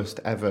your lowest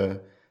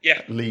ever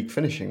league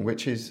finishing,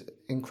 which is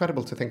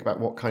incredible to think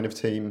about what kind of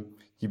team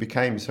you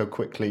became so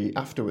quickly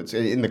afterwards.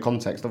 In the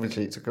context,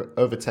 obviously it took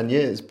over 10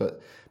 years, but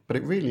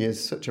it really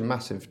is such a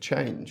massive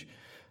change.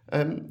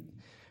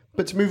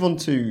 But to move on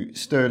to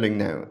Sterling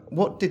now,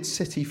 what did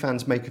City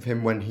fans make of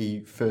him when he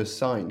first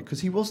signed?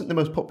 Because he wasn't the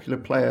most popular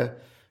player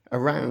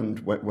around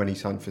when he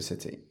signed for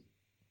City.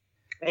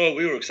 Well,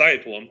 we were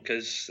excited for him,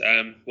 because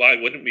why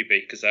wouldn't we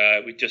be? Because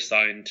we just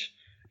signed,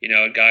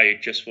 a guy who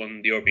just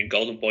won the European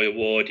Golden Boy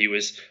Award. He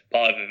was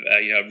part of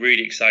a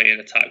really exciting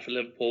attack for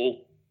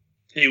Liverpool.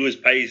 He was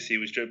pace, he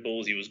was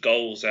dribbles, he was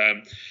goals.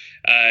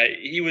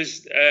 He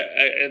was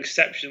an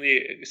exceptionally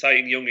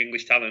exciting young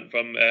English talent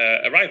from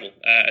a rival,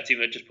 a team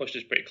that just pushed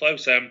us pretty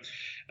close.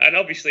 And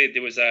obviously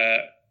there was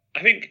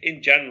I think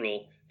in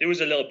general, there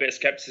was a little bit of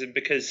scepticism,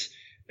 because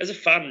as a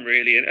fan,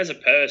 really, and as a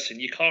person,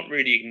 you can't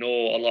really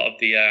ignore a lot of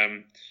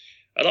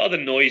the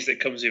noise that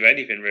comes with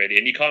anything, really,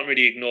 and you can't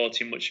really ignore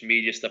too much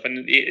media stuff.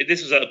 And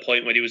this was at a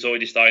point when he was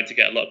already starting to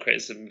get a lot of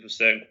criticism from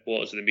certain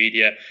quarters of the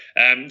media.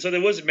 So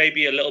there was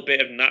maybe a little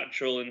bit of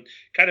natural and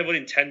kind of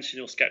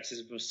unintentional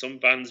skepticism from some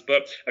fans.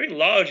 But I think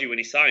largely when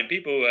he signed,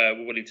 people were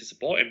willing to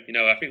support him.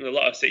 I think a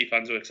lot of City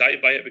fans were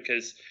excited by it,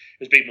 because it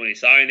was big money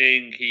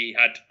signing. He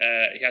had,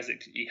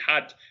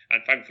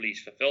 and thankfully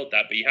he's fulfilled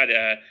that. But he had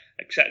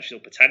exceptional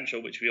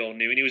potential, which we all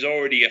knew, and he was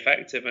already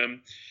effective.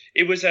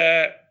 It was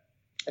a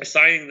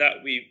signing that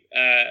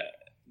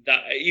that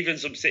even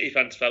some City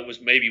fans felt was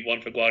maybe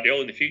one for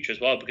Guardiola in the future as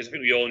well, because I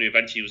think we all knew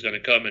eventually he was going to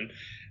come, and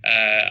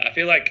I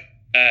feel like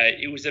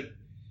it was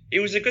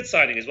a good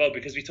signing as well,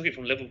 because we took it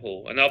from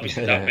Liverpool, and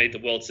obviously that made the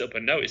world sit up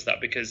and notice that,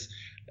 because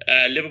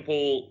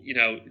Liverpool,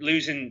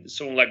 losing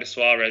someone like the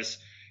Suarez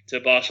to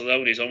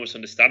Barcelona is almost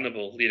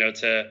understandable,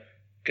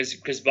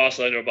 because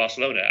Barcelona are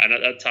Barcelona, and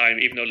at that time,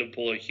 even though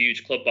Liverpool are a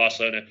huge club,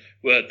 Barcelona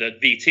were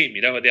the team.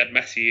 They had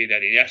Messi, they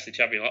had Iniesta,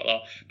 Xavi, and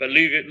that. But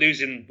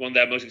losing one of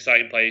their most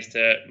exciting players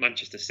to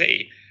Manchester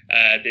City,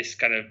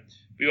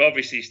 we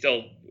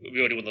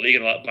already won the league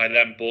and a lot by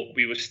them, but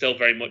we were still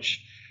very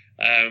much,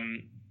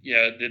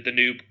 the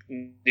new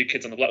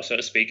kids on the block, so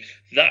to speak.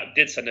 That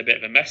did send a bit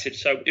of a message.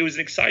 So it was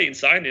an exciting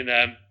signing,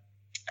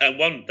 and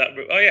one that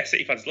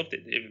City fans loved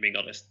it, if I'm being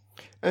honest.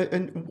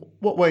 And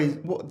what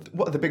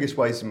are the biggest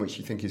ways in which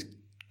you think his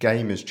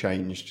game has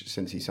changed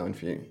since he signed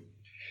for you?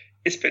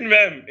 It's been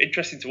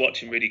interesting to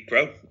watch him really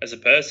grow as a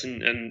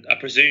person, and I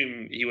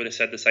presume he would have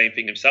said the same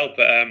thing himself.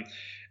 But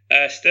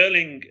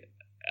Sterling,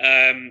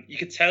 you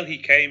could tell he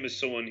came as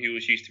someone who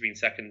was used to being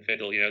second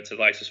fiddle, to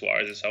Lysa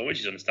Suarez and so on, which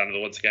is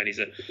understandable. Once again, he's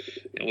a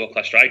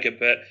world-class striker.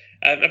 But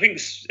I think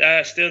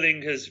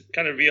Sterling has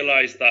kind of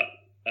realised that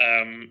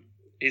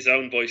his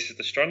own voice is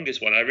the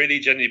strongest one. I really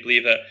genuinely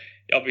believe that.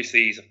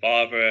 Obviously, he's a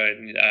father,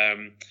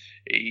 and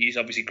he's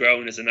obviously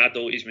grown as an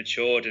adult. He's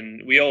matured,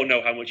 and we all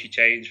know how much he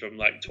changed from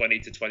like 20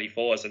 to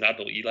 24 as an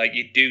adult. You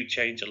do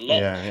change a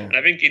lot. Yeah. And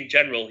I think in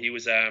general, he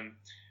was.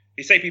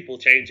 You say people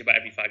change about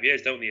every 5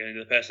 years, don't they?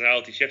 And the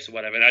personality shifts or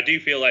whatever. And I do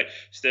feel like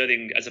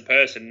Sterling, as a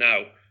person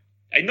now,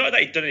 and not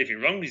that he'd done anything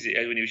wrong when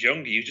he was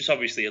younger. He was just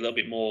obviously a little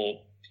bit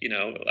more,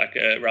 like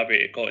a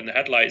rabbit caught in the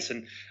headlights.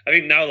 And I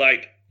think now,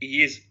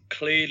 he is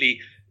clearly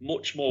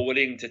much more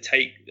willing to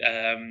take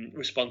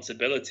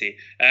responsibility.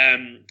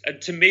 And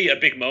to me, a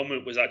big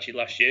moment was actually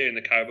last year in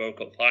the Carabao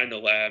Cup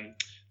final,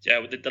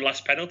 with the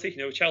last penalty,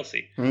 with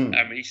Chelsea.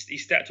 He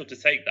stepped up to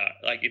take that,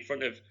 in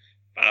front of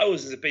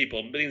thousands of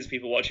people, millions of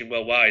people watching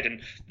worldwide,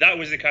 and that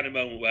was the kind of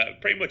moment where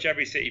pretty much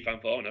every City fan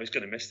thought, "Oh no, he's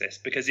going to miss this,"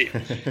 because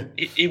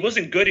he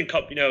wasn't good in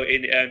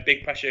in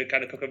big pressure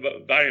kind of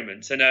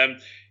environments, and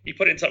he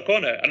put it in top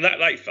corner, and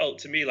that felt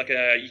to me like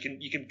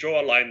you can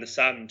draw a line in the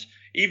sand,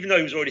 even though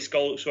he was already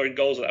scoring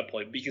goals at that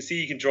point. But you can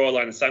see you can draw a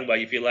line in the sand where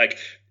you feel like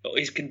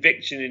his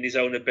conviction in his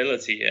own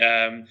ability.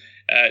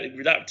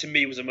 That to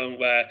me was a moment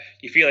where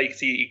you feel like you can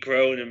see he'd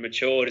grown and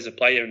matured as a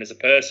player and as a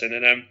person,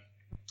 and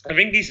I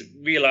think he's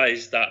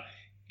realised that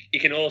he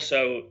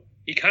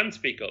can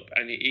speak up,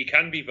 and he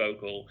can be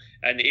vocal,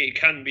 and it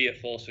can be a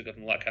force for good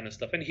and all that kind of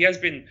stuff. And he has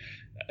been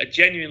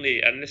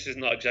genuinely, and this is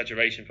not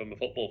exaggeration from a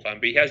football fan,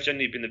 but he has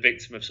genuinely been the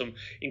victim of some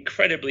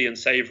incredibly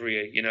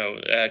unsavoury,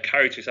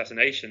 character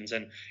assassinations,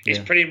 and it's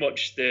pretty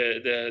much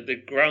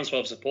the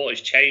groundswell of support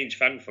has changed,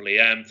 thankfully.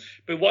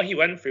 But what he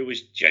went through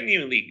was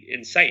genuinely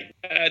insane.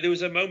 There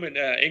was a moment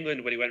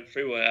England when he went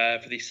through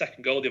for the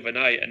second goal the other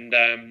night, and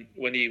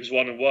when he was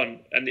 1-1,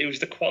 and it was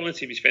the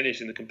quality of his finish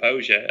and the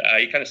composure.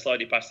 He kind of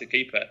slightly past the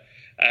keeper.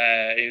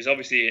 He was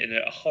obviously in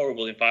a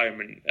horrible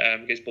environment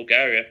against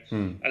Bulgaria.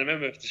 And I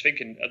remember just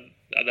thinking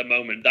at the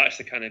moment, that's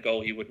the kind of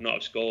goal he would not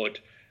have scored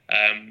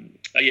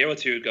a year or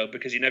two ago,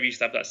 because he never used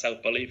to have that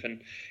self-belief.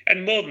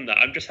 And more than that,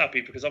 I'm just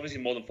happy because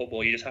obviously more than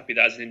football, you're just happy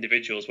that as an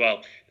individual as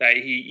well, that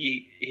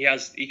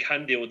he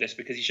can deal with this,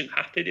 because he shouldn't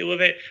have to deal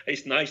with it.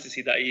 It's nice to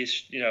see that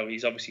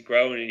he's obviously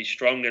grown and he's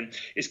strong, and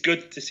it's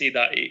good to see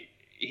that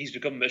he's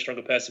become a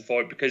stronger person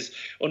for it, because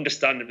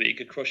understandably he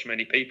could crush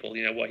many people,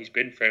 what he's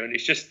been through, and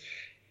it's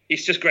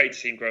just great to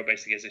see him grow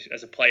basically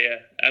as a player,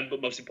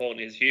 but most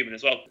importantly as a human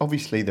as well.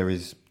 Obviously there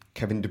is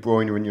Kevin De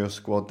Bruyne in your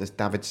squad, there's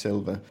David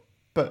Silva,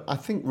 but I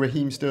think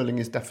Raheem Sterling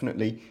is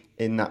definitely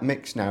in that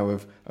mix now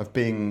of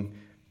being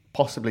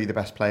possibly the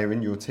best player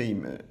in your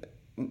team.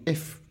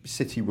 If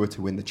City were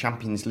to win the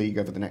Champions League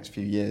over the next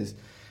few years,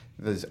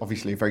 there's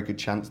obviously a very good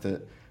chance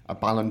that a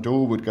Ballon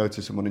d'Or would go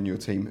to someone in your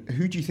team.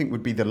 Who do you think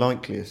would be the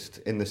likeliest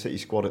in the City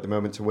squad at the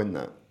moment to win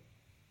that?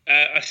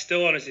 I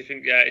still honestly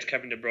think it's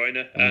Kevin De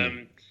Bruyne.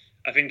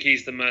 I think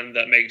he's the man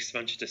that makes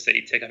Manchester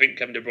City tick. I think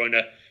Kevin De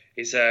Bruyne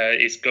is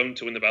going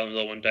to win the Ballon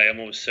d'Or one day. I'm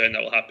almost certain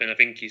that will happen. I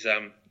think he's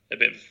a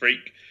bit of a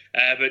freak.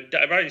 But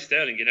Raheem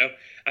Sterling,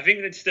 I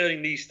think that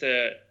Sterling needs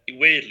to,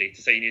 weirdly,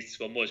 to say he needs to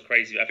score more is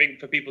crazy. I think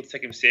for people to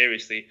take him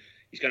seriously,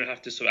 he's going to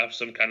have to sort of have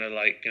some kind of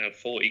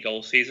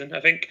 40-goal season, I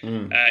think,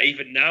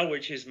 even now,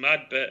 which is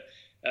mad.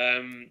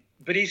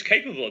 But he's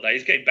capable of that.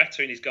 He's getting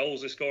better in his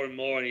goals, he's scoring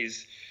more, and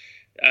he's...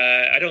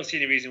 I don't see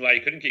any reason why he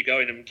couldn't keep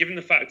going. And given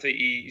the fact that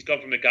he's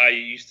gone from a guy who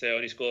used to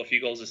only score a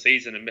few goals a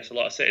season and miss a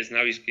lot of sitters,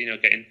 now he's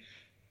getting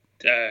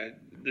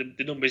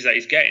the numbers that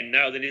he's getting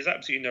now, then there's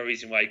absolutely no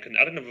reason why he couldn't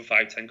add another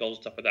 5-10 goals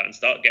on top of that and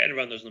start getting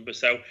around those numbers.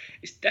 So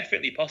it's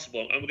definitely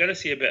possible, and we're going to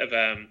see a bit of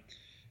a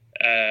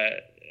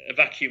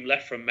vacuum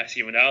left from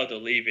Messi and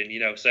Ronaldo leaving.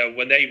 So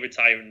when they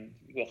retire and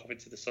walk off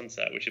into the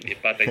sunset, which would be a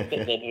bad day for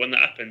football, but when that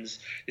happens,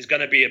 there's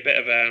going to be a bit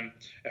of a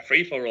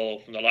free-for-all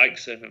from the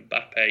likes of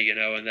Mbappe,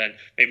 and then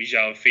maybe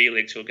João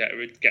Felix will get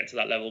to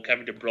that level.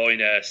 Kevin De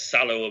Bruyne,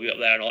 Salah will be up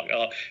there,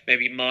 and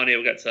maybe Mane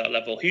will get to that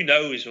level. Who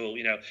knows?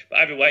 But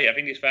either way, I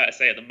think it's fair to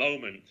say at the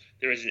moment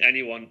there isn't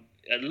anyone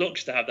that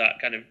looks to have that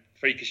kind of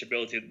freakish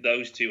ability that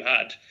those two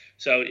had.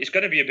 So it's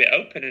going to be a bit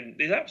open, and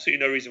there's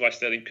absolutely no reason why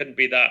Sterling couldn't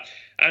be that.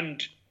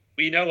 And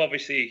we know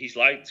obviously he's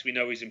liked. We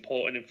know he's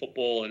important in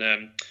football,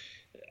 and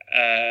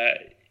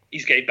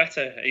he's getting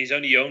better. He's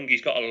only young.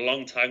 He's got a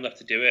long time left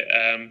to do it.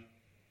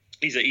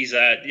 He's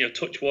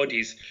touch wood.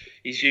 He's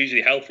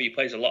usually healthy. He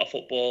plays a lot of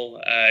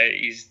football.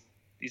 He's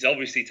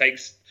obviously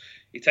takes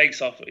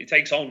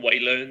on what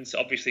he learns,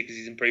 obviously, because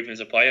he's improving as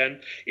a player,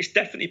 and it's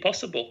definitely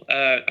possible.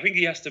 I think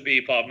he has to be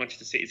a part of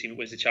Manchester City team that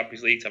wins the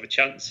Champions League to have a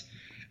chance,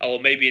 or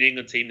maybe an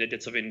England team that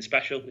did something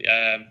special.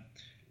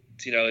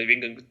 If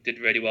England did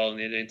really well in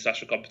the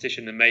international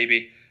competition, then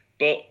maybe.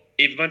 But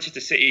if Manchester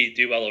City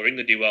do well or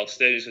England do well,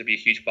 Sterling's going to be a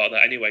huge part of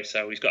that anyway.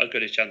 So he's got as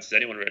good a chance as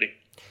anyone, really.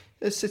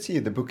 City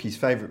are the bookies'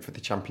 favourite for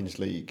the Champions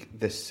League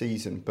this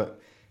season, but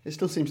it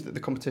still seems that the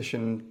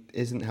competition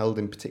isn't held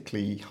in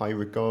particularly high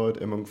regard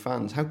among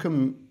fans. How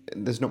come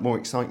there's not more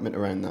excitement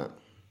around that?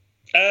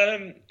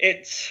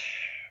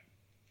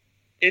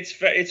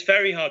 It's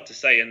very hard to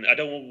say, and I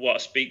don't want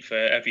to speak for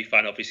every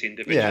fan, obviously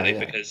individually,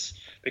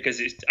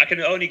 because I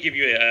can only give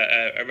you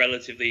a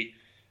relatively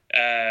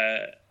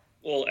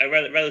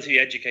relatively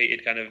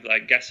educated kind of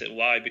guess at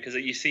why, because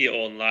you see it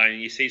online,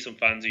 and you see some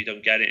fans who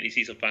don't get it, and you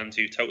see some fans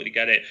who totally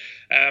get it,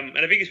 and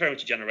I think it's very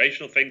much a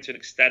generational thing to an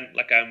extent.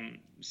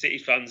 City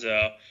fans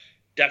are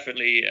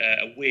definitely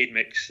a weird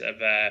mix of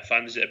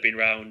fans that have been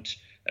around,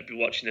 have been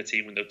watching the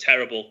team when they're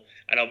terrible,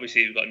 and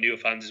obviously we've got newer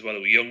fans as well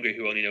who are younger,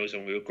 who only know us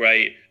when we were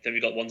great. Then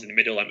we've got ones in the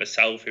middle like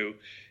myself who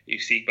you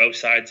see both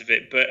sides of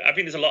it. But I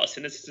think there's a lot of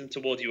cynicism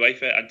towards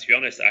UEFA, and to be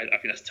honest, I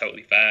think that's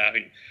totally fair. I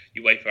think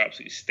UEFA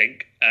absolutely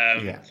stink,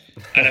 and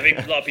I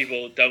think a lot of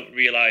people don't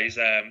realise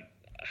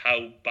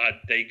how bad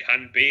they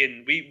can be.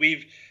 And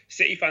we've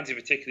City fans in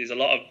particular, there's a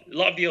lot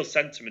of the old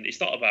sentiment. It's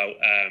not about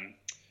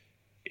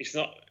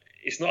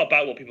it's not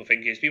about what people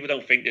think it is. People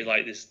don't think there's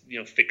like this,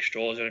 fixed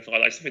straws or anything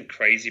like that. It's something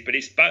crazy, but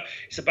it's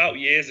about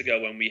years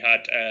ago when we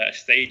had a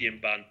stadium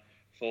ban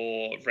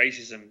for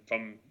racism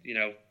from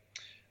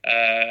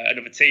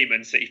another team,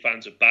 and City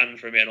fans were banned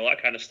from it and all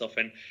that kind of stuff,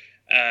 and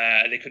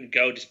they couldn't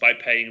go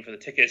despite paying for the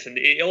tickets, and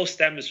it all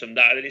stems from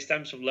that, and it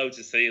stems from loads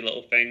of silly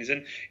little things.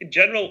 And in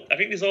general, I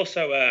think there's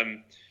also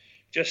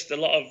just a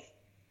lot of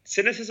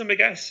cynicism, I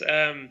guess,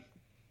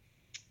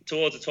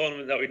 towards a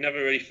tournament that we've never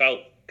really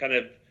felt kind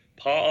of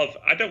part of.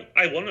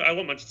 I want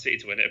Manchester City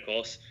to win it, of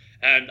course,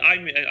 and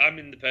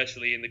I'm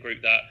personally in the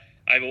group that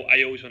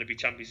I always want to be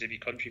champions of your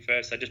country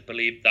first. I just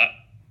believe that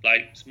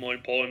it's more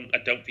important. I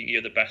don't think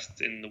you're the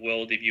best in the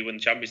world if you win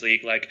the Champions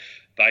League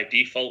by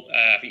default.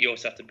 I think you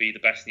also have to be the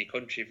best in your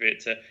country for it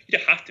to. You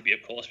don't have to be,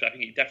 of course, but I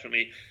think it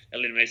definitely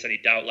eliminates any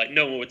doubt.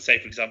 No one would say,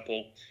 for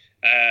example,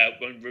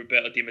 when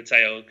Roberto Di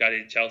Matteo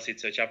guided Chelsea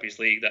to the Champions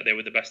League, that they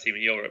were the best team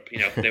in Europe.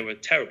 They were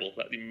terrible,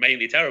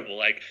 mainly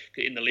terrible,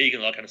 in the league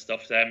and all that kind of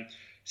stuff.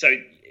 So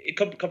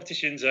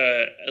competitions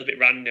are a little bit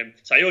random.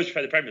 So I always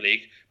prefer the Premier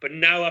League, but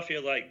now I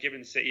feel like,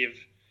 given City have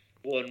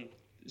won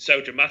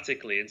so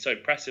dramatically and so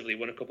impressively,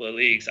 won a couple of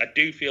leagues, I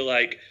do feel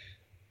like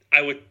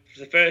I would, for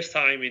the first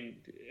time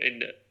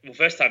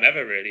first time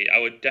ever really, I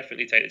would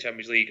definitely take the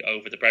Champions League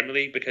over the Premier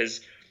League,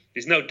 because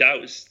there's no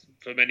doubts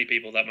for many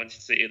people that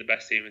Manchester City are the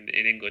best team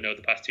in England over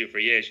the past 2 or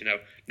 3 years.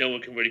 No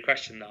one can really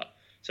question that.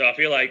 So I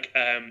feel like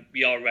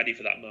we are ready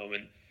for that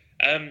moment.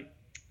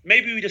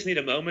 Maybe we just need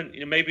a moment.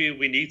 Maybe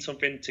we need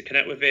something to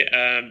connect with it.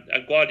 And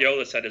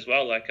Guardiola said as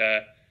well,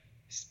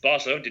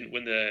 Barcelona didn't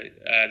win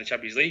the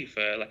Champions League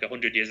for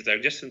 100 years of their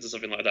existence or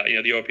something like that.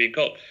 The European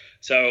Cup.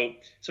 So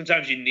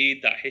sometimes you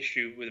need that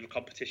history with a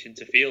competition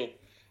to feel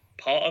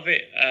part of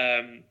it.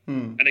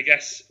 And I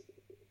guess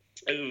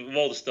with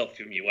all the stuff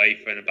from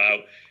UEFA and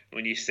about,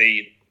 when you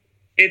see,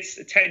 it's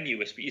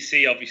tenuous, but you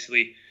see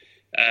obviously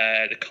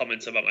the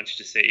comments about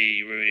Manchester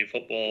City ruining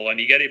football, and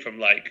you get it from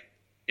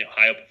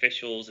high up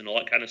officials and all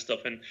that kind of stuff,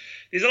 and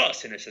there's a lot of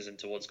cynicism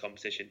towards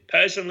competition.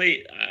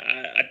 Personally,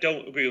 I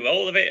don't agree with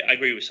all of it. I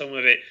agree with some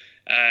of it,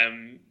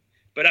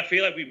 but I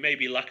feel like we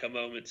maybe lack a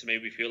moment to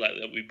maybe feel like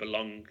that we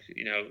belong,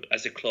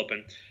 as a club.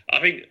 And I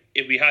think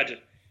if we had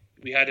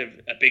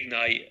a big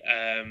night,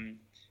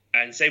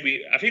 and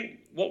say I think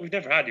what we've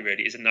never had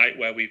really is a night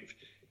where we've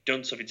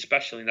done something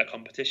special in that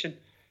competition.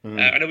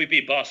 I know we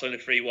beat Barcelona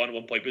 3-1 at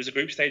one point, but it was a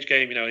group stage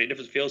game, it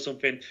never feels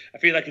something. I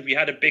feel like if we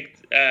had a big,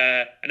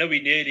 I know we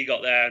nearly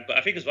got there, but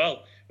I think as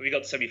well, when we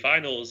got to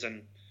semi-finals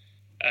and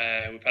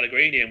with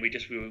Pellegrini, and we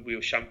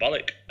were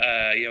shambolic,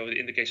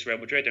 in the case of Real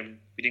Madrid, and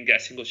we didn't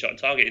get a single shot on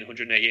target in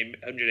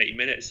 180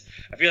 minutes.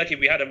 I feel like if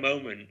we had a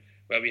moment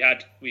where we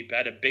had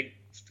a big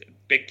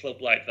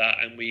club like that,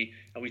 and we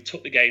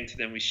took the game to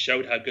them, we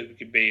showed how good we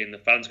could be, and the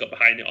fans got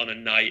behind it on a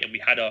night, and we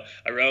had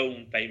our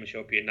own famous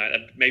European night,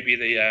 and maybe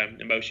the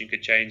emotion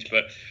could change.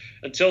 But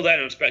until then,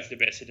 I'm expecting a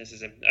bit of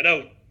cynicism. I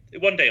know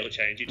one day it'll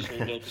change.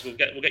 Because we'll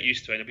get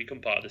used to it, and it'll become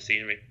part of the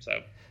scenery.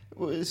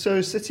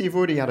 So City have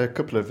already had a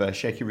couple of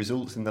shaky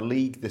results in the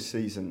league this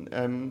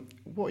season.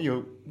 What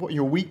are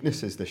your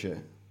weaknesses this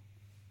year?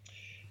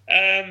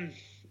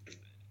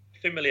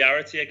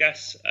 Familiarity, I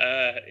guess.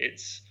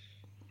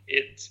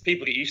 It's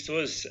people get used to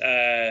us.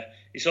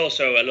 It's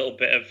also a little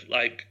bit of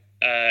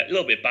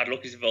bad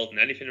luck is involved in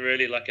anything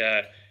really.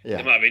 The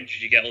amount of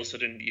injuries you get, all of a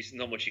sudden, there's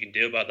not much you can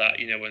do about that.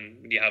 When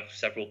you have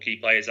several key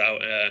players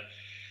out,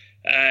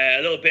 a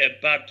little bit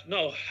of bad.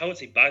 No, I wouldn't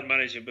say bad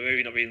management, but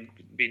maybe not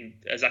being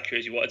as accurate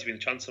as you wanted to be in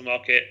the transfer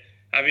market.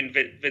 Having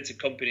Vincent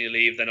Kompany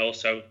leave, then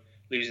also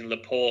losing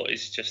Laporte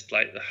is just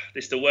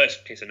it's the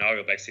worst case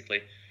scenario.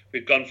 Basically,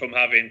 we've gone from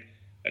having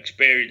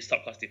experienced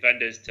top class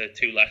defenders to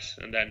 2 less,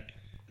 and then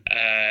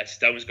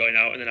Stones going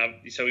out, and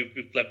then so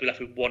we've left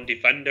with 1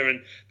 defender,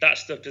 and that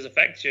stuff does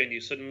affect you, and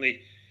you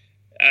suddenly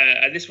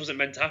and this wasn't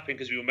meant to happen,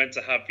 because we were meant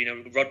to have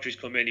Rodri's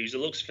come in. He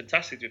looks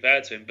fantastic, to be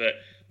fair to him, but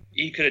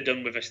he could have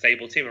done with a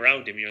stable team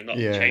around him, not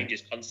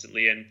changes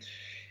constantly. And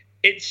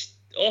it's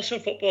also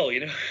football,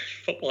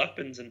 football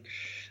happens, and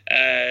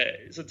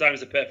sometimes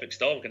the perfect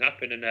storm can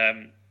happen. And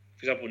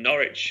for example,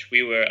 Norwich,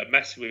 we were a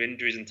mess with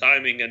injuries and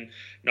timing, and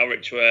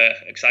Norwich were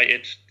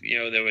excited.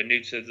 They were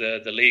new to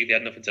the league, they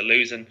had nothing to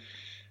lose, and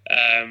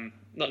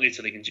not new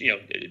to the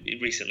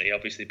league, recently,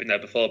 obviously been there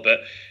before, but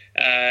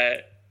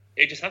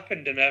it just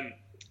happened, and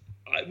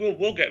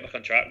we'll get back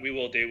on track. We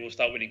will do. We'll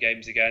start winning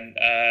games again.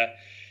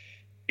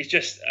 It's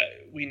just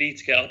we need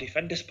to get our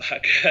defenders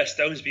back.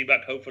 Stones being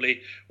back,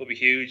 hopefully, will be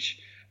huge.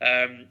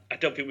 I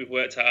don't think we've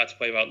worked out how to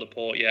play without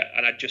Laporte yet,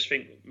 and I just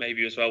think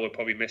maybe as well we're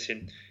probably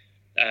missing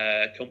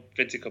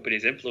Vincent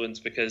Kompany's influence,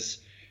 because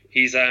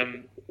he's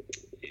a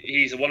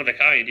one of a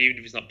kind. Even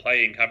if he's not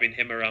playing, having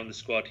him around the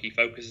squad, he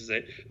focuses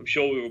it. I'm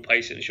sure we'll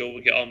replace it. I'm sure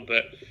we'll get on,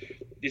 but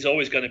there's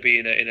always going to be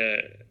in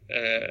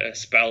a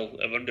spell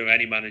of, under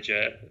any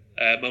manager,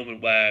 a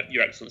moment where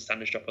your excellent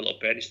standards drop a little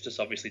bit. It just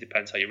obviously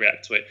depends how you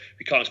react to it.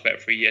 We can't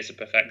expect 3 years of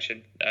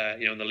perfection,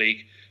 in the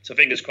league. So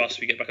fingers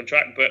crossed we get back on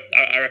track. But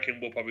I reckon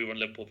we'll probably run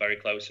Liverpool very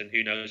close, and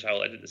who knows how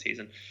it'll end the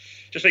season.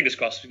 Just fingers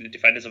crossed the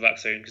defenders are back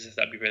soon, because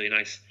that'd be really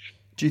nice.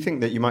 Do you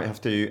think that you might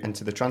have to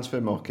enter the transfer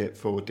market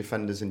for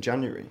defenders in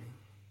January?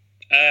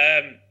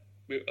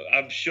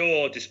 I'm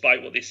sure,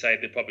 despite what they say,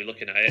 they're probably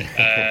looking at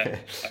it.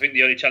 I think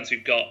the only chance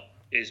we've got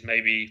is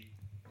maybe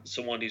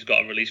someone who's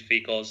got a release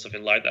fee clause,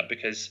 something like that,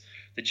 because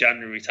the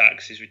January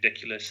tax is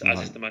ridiculous,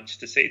 as is the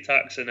Manchester City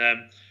tax. And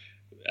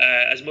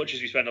as much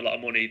as we spend a lot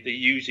of money, they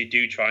usually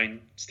do try and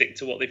stick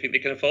to what they think they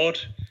can afford.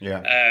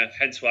 Yeah.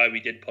 Hence why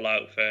we did pull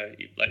out for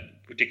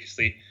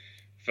ridiculously.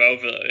 For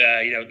over,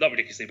 not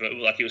ridiculously, but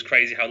it was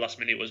crazy how last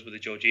minute it was with the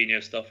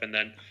Jorginho stuff, and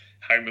then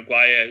Harry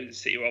Maguire.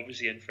 City were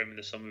obviously in for him in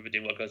the summer. We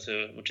didn't want to go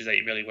to much as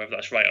 80 million, whether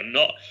that's right or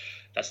not.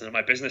 That's none of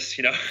my business.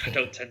 I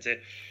don't tend to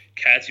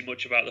care too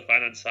much about the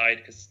finance side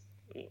because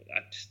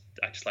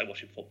I just like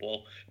watching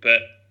football.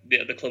 But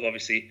the club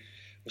obviously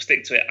will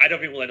stick to it. I don't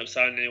think we'll end up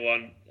signing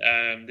anyone.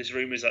 There's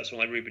rumours that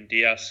someone like Ruben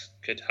Dias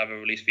could have a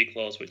release fee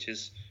clause, which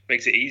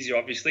makes it easier,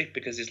 obviously,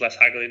 because there's less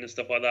haggling and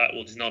stuff like that.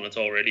 Well, there's none at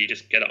all, really. You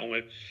just get it on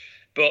with.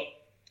 But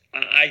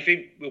I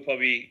think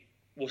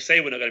we'll say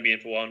we're not going to be in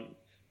for one,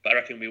 but I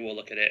reckon we will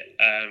look at it.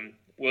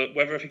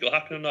 Whether I think it'll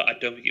happen or not, I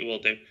don't think it will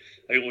do.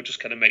 I think we'll just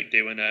kind of make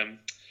do and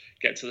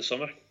get to the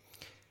summer.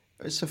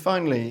 So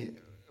finally,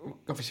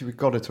 obviously we've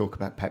got to talk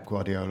about Pep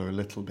Guardiola a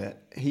little bit.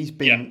 He's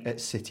been at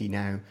City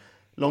now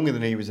longer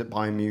than he was at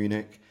Bayern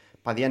Munich.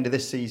 By the end of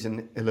this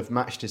season, he'll have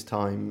matched his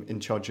time in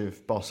charge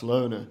of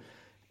Barcelona.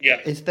 Yeah.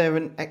 Is there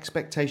an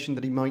expectation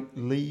that he might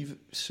leave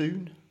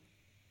soon?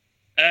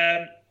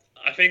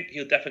 I think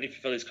he'll definitely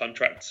fulfill his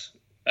contract.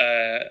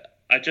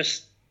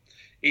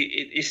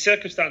 His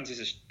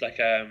circumstances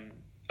are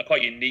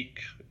quite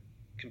unique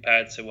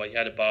compared to what he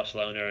had at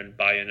Barcelona and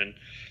Bayern. And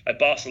at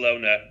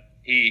Barcelona,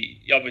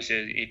 he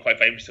quite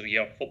famous to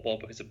give up football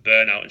because of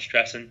burnout and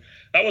stress, and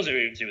that wasn't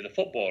even to do with the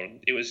football.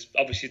 It was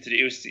obviously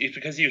it's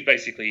because he was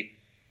basically,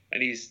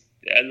 and he's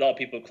a lot of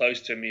people close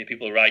to him,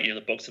 people write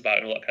the books about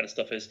him and all that kind of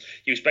stuff.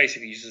 He was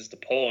basically used as the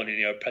pawn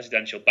in a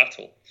presidential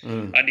battle,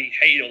 and he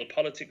hated all the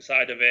politics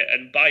side of it.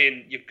 And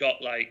Bayern, you've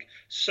got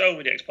so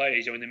many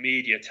ex-players in the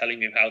media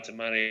telling him how to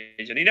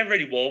manage, and he never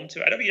really warmed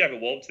to it. I don't think he ever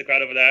warmed to the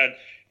crowd over there and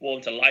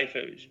warmed to life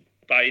at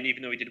Bayern,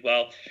 even though he did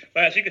well.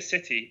 But I think at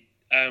City,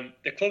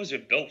 the club has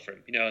been built for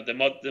him.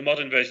 The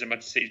modern version of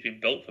Manchester City has been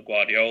built for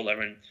Guardiola,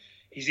 and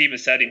he's even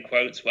said in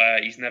quotes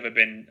where he's never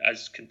been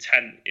as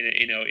content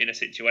in a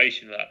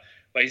situation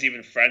where he's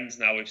even friends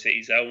now with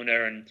City's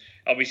owner, and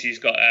obviously he's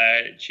got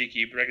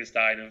cheeky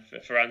Brigenstein of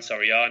Ferran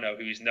Soriano,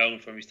 who is known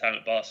from his time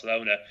at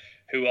Barcelona,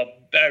 who are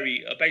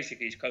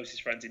basically his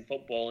closest friends in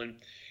football, and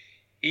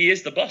he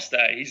is the boss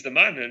there. He's the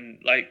man,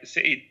 and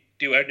City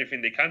do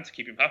everything they can to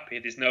keep him happy.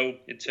 There's no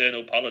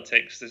internal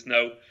politics. There's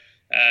no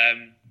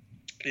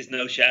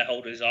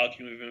shareholders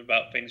arguing with him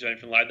about things or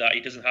anything like that. He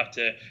doesn't have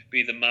to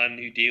be the man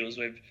who deals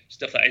with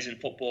stuff that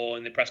isn't football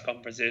in the press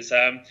conferences.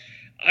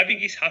 I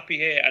think he's happy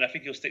here, and I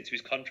think he'll stick to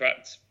his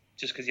contract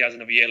just because he has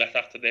another year left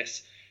after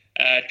this.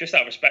 Just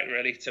out of respect,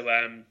 really,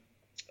 to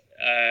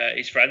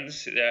his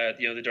friends,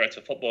 the director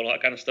of football, all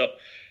that kind of stuff,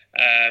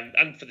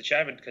 and for the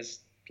chairman, because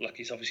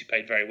he's obviously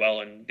paid very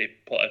well, and they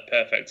put a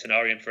perfect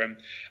scenario in for him.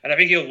 And I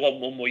think he'll want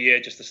one more year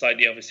just to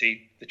slightly,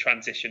 obviously, the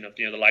transition of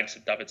the likes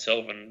of David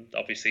Silva, and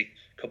obviously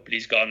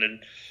company's gone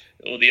and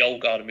all the old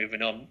guard are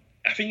moving on.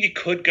 I think he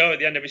could go at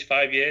the end of his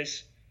 5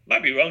 years.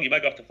 Might be wrong. He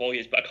might go after 4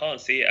 years, but I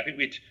can't see it. I think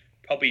we'd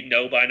probably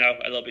know by now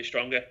a little bit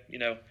stronger.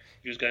 If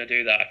he was going to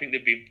do that, I think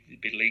there'd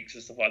be leaks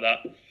and stuff like that.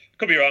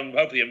 Could be wrong.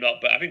 Hopefully, I'm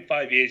not. But I think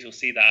 5 years you'll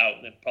see that out,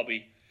 and then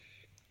probably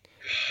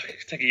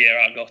take a year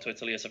out and go off to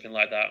Italy or something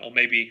like that. Or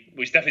maybe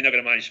he's definitely not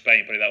going to manage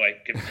Spain. Put it that way.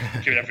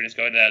 Given everything that's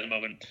going there at the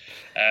moment.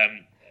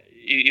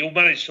 He'll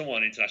manage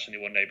someone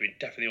internationally one day, but it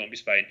definitely won't be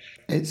Spain.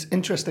 It's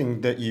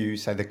interesting that you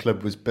say the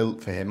club was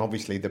built for him.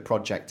 Obviously, the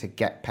project to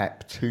get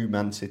Pep to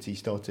Man City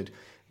started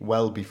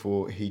well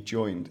before he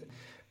joined.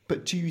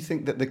 But do you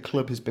think that the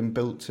club has been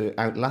built to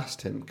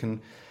outlast him?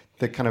 Can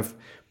the kind of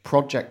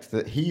project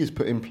that he has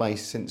put in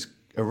place since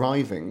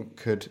arriving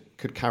could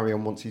carry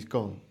on once he's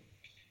gone?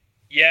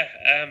 Yeah,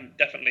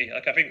 definitely.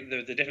 I think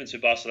the difference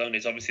with Barcelona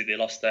is obviously they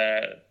lost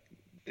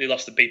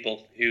the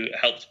people who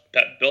helped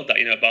Pep build that.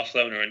 At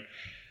Barcelona,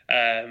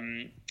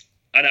 and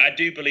I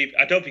do believe,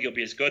 I don't think he'll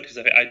be as good because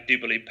I do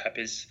believe Pep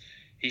he's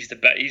the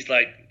best.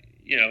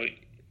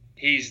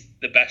 He's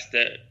the best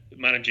at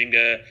managing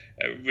a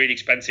really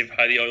expensive,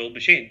 highly oiled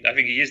machine. I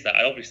think he is that.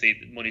 Obviously,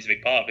 money's a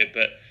big part of it,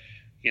 but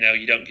you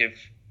don't give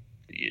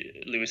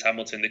Lewis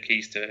Hamilton the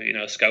keys to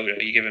a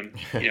Skoda. You give him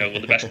one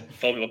of the best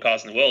Formula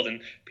cars in the world,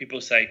 and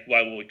people say,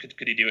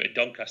 could he do it at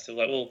Doncaster?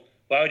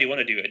 Why would you want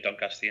to do it at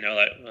Doncaster?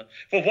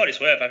 For what it's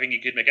worth, I think he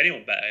could make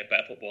anyone a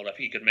better footballer. I think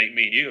he could make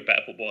me and you a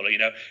better footballer,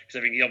 because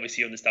I think he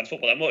obviously understands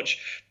football that much.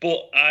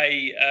 But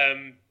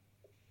I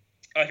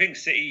think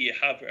City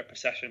have a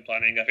procession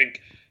planning. I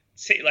think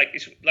City,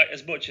 it's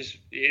as much as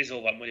it is all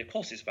about money. Of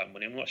course, it's about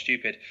money. I'm not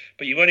stupid,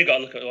 but you've only got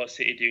to look at what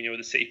City do, with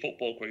the City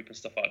Football Group and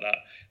stuff like that,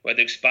 where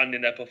they're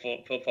expanding their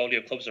portfolio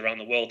of clubs around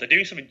the world. They're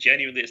doing something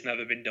genuinely that's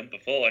never been done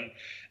before, and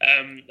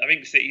I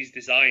think City's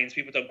designs,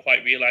 people don't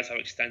quite realise how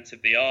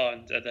extensive they are,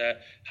 and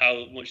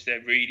how much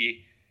they're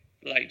really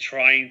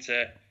trying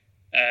to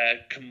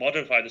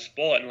commodify the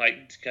sport and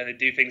like kind of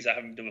do things that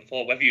haven't done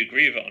before. Whether you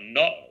agree with it or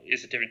not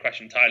is a different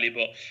question entirely,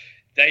 but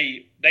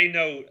they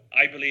know,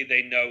 I believe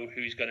they know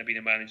who's going to be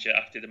the manager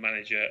after the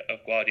manager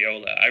of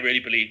Guardiola. I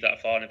really believe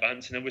that far in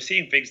advance. And then we're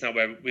seeing things now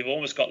where we've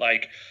almost got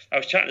like, I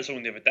was chatting to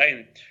someone the other day,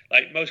 and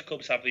like most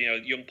clubs have,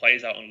 young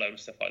players out on loan,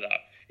 stuff like that.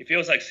 It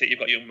feels like City have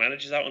got young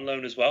managers out on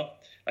loan as well.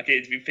 Like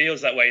it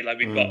feels that way. Like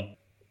we've got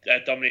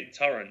Dominic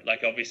Torrent,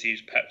 like obviously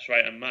he's Pep's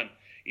right-hand man.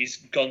 He's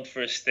gone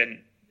for a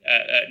stint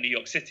at New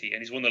York City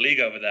and he's won the league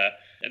over there.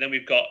 And then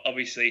we've got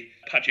obviously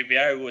Patrick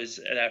Vieira was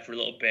there for a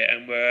little bit,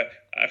 and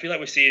I feel like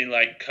we're seeing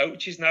like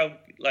coaches now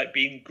like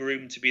being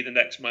groomed to be the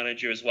next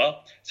manager as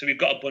well. So we've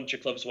got a bunch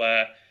of clubs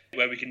where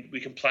we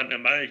can plant a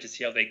manager to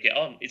see how they get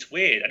on. It's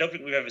weird. I don't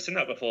think we've ever seen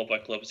that before by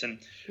clubs, and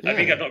I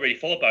think I've not really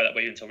thought about it that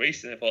way until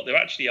recently. I thought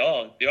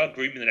they are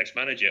grooming the next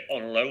manager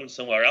on loan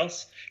somewhere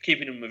else,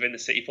 keeping them within the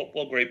City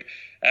football group,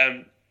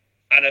 and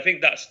I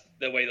think that's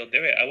the way they'll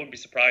do it. I wouldn't be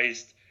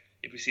surprised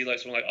if we see like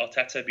someone like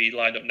Arteta be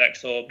lined up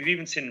next, or we've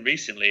even seen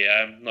recently,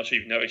 I'm not sure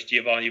if you've noticed,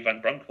 Giovanni Van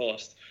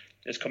Bronckhorst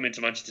has come into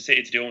Manchester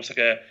City to do almost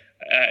like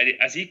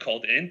as he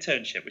called it, an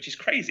internship, which is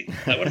crazy.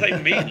 Like, what does that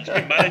even mean? He's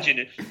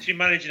been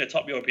managing a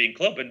top European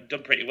club and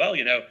done pretty well,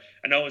 And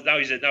now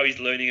he's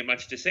learning at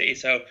Manchester City.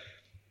 So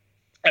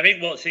I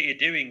think what City are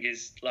doing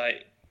is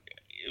like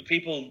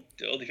people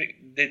only think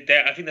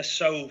I think they're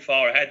so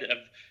far ahead of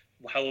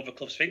how other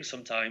clubs think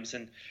sometimes.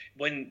 And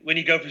when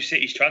you go through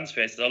City's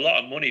transfers, there's a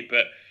lot of money,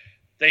 but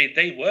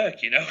they work,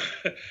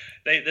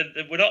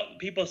 we're not,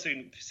 people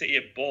assume City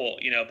have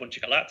bought, a bunch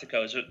of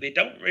Galacticos. They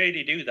don't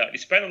really do that. They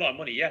spend a lot of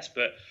money, yes,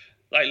 but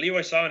like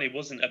Leroy Sané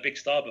wasn't a big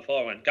star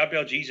beforehand.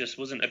 Gabriel Jesus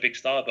wasn't a big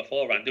star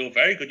beforehand. They were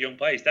very good young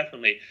players,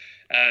 definitely.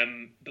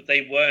 But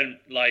they weren't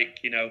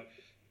like,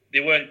 they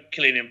weren't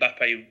Kylian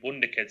Mbappe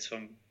wonder kids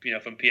from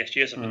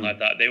PSG or something like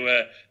that. They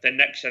were the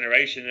next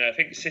generation. And I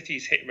think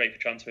City's hit rate for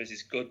transfers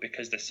is good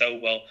because they're so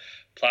well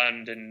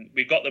planned, and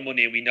we've got the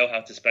money and we know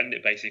how to spend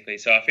it basically.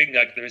 So I think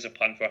like there is a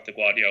plan for after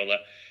Guardiola,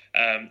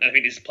 and I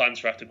think there's plans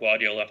for after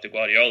Guardiola,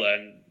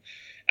 and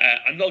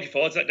I'm not looking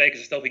forward to that day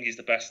because I still think he's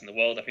the best in the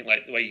world. I think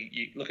like the way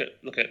you look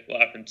at what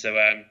happened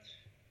to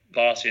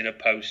Barcelona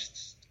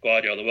post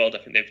Guardiola world, I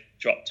think they've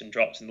dropped and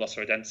lost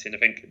their identity, and I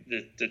think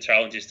the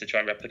challenge is to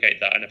try and replicate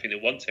that, and I think they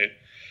want to.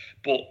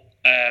 But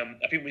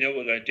I think we know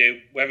what we're going to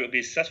do. Whether it'll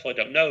be successful, I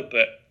don't know,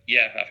 but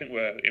yeah, I think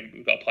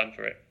we've got a plan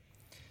for it.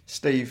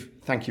 Steve,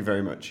 thank you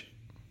very much.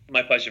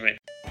 My pleasure, mate.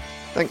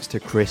 Thanks to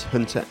Chris,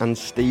 Hunter and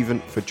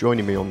Stephen for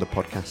joining me on the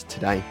podcast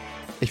today.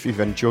 If you've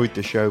enjoyed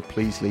the show,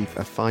 please leave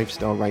a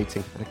 5-star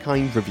rating and a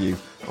kind review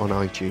on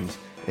iTunes.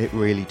 It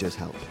really does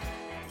help.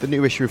 The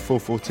new issue of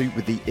 442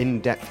 with the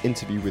in-depth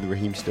interview with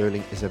Raheem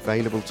Sterling is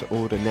available to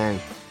order now.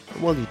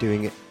 And while you're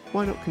doing it,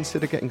 why not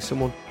consider getting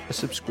someone a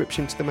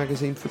subscription to the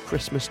magazine for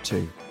Christmas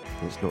too?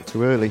 It's not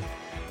too early.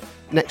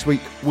 Next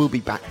week, we'll be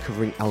back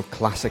covering El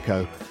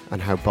Clasico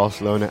and how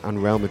Barcelona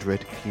and Real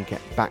Madrid can get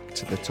back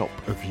to the top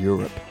of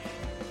Europe.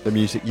 The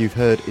music you've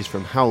heard is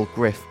from Howell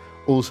Griff,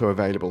 also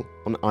available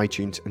on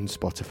iTunes and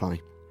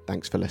Spotify.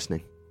 Thanks for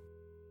listening.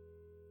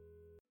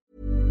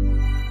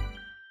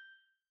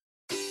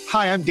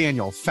 Hi, I'm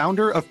Daniel,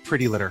 founder of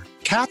Pretty Litter.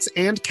 Cats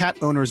and cat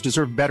owners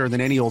deserve better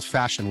than any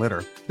old-fashioned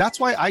litter. That's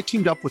why I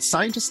teamed up with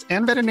scientists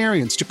and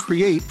veterinarians to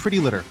create Pretty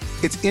Litter.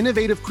 Its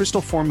innovative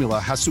crystal formula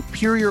has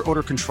superior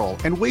odor control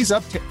and weighs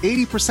up to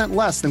 80%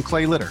 less than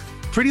clay litter.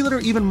 Pretty Litter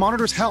even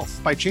monitors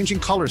health by changing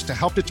colors to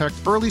help detect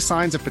early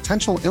signs of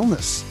potential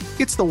illness.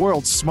 It's the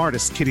world's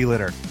smartest kitty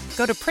litter.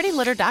 Go to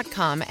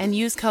prettylitter.com and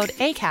use code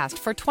ACAST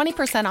for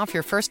 20% off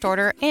your first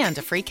order and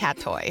a free cat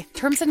toy.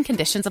 Terms and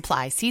conditions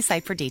apply. See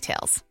site for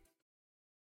details.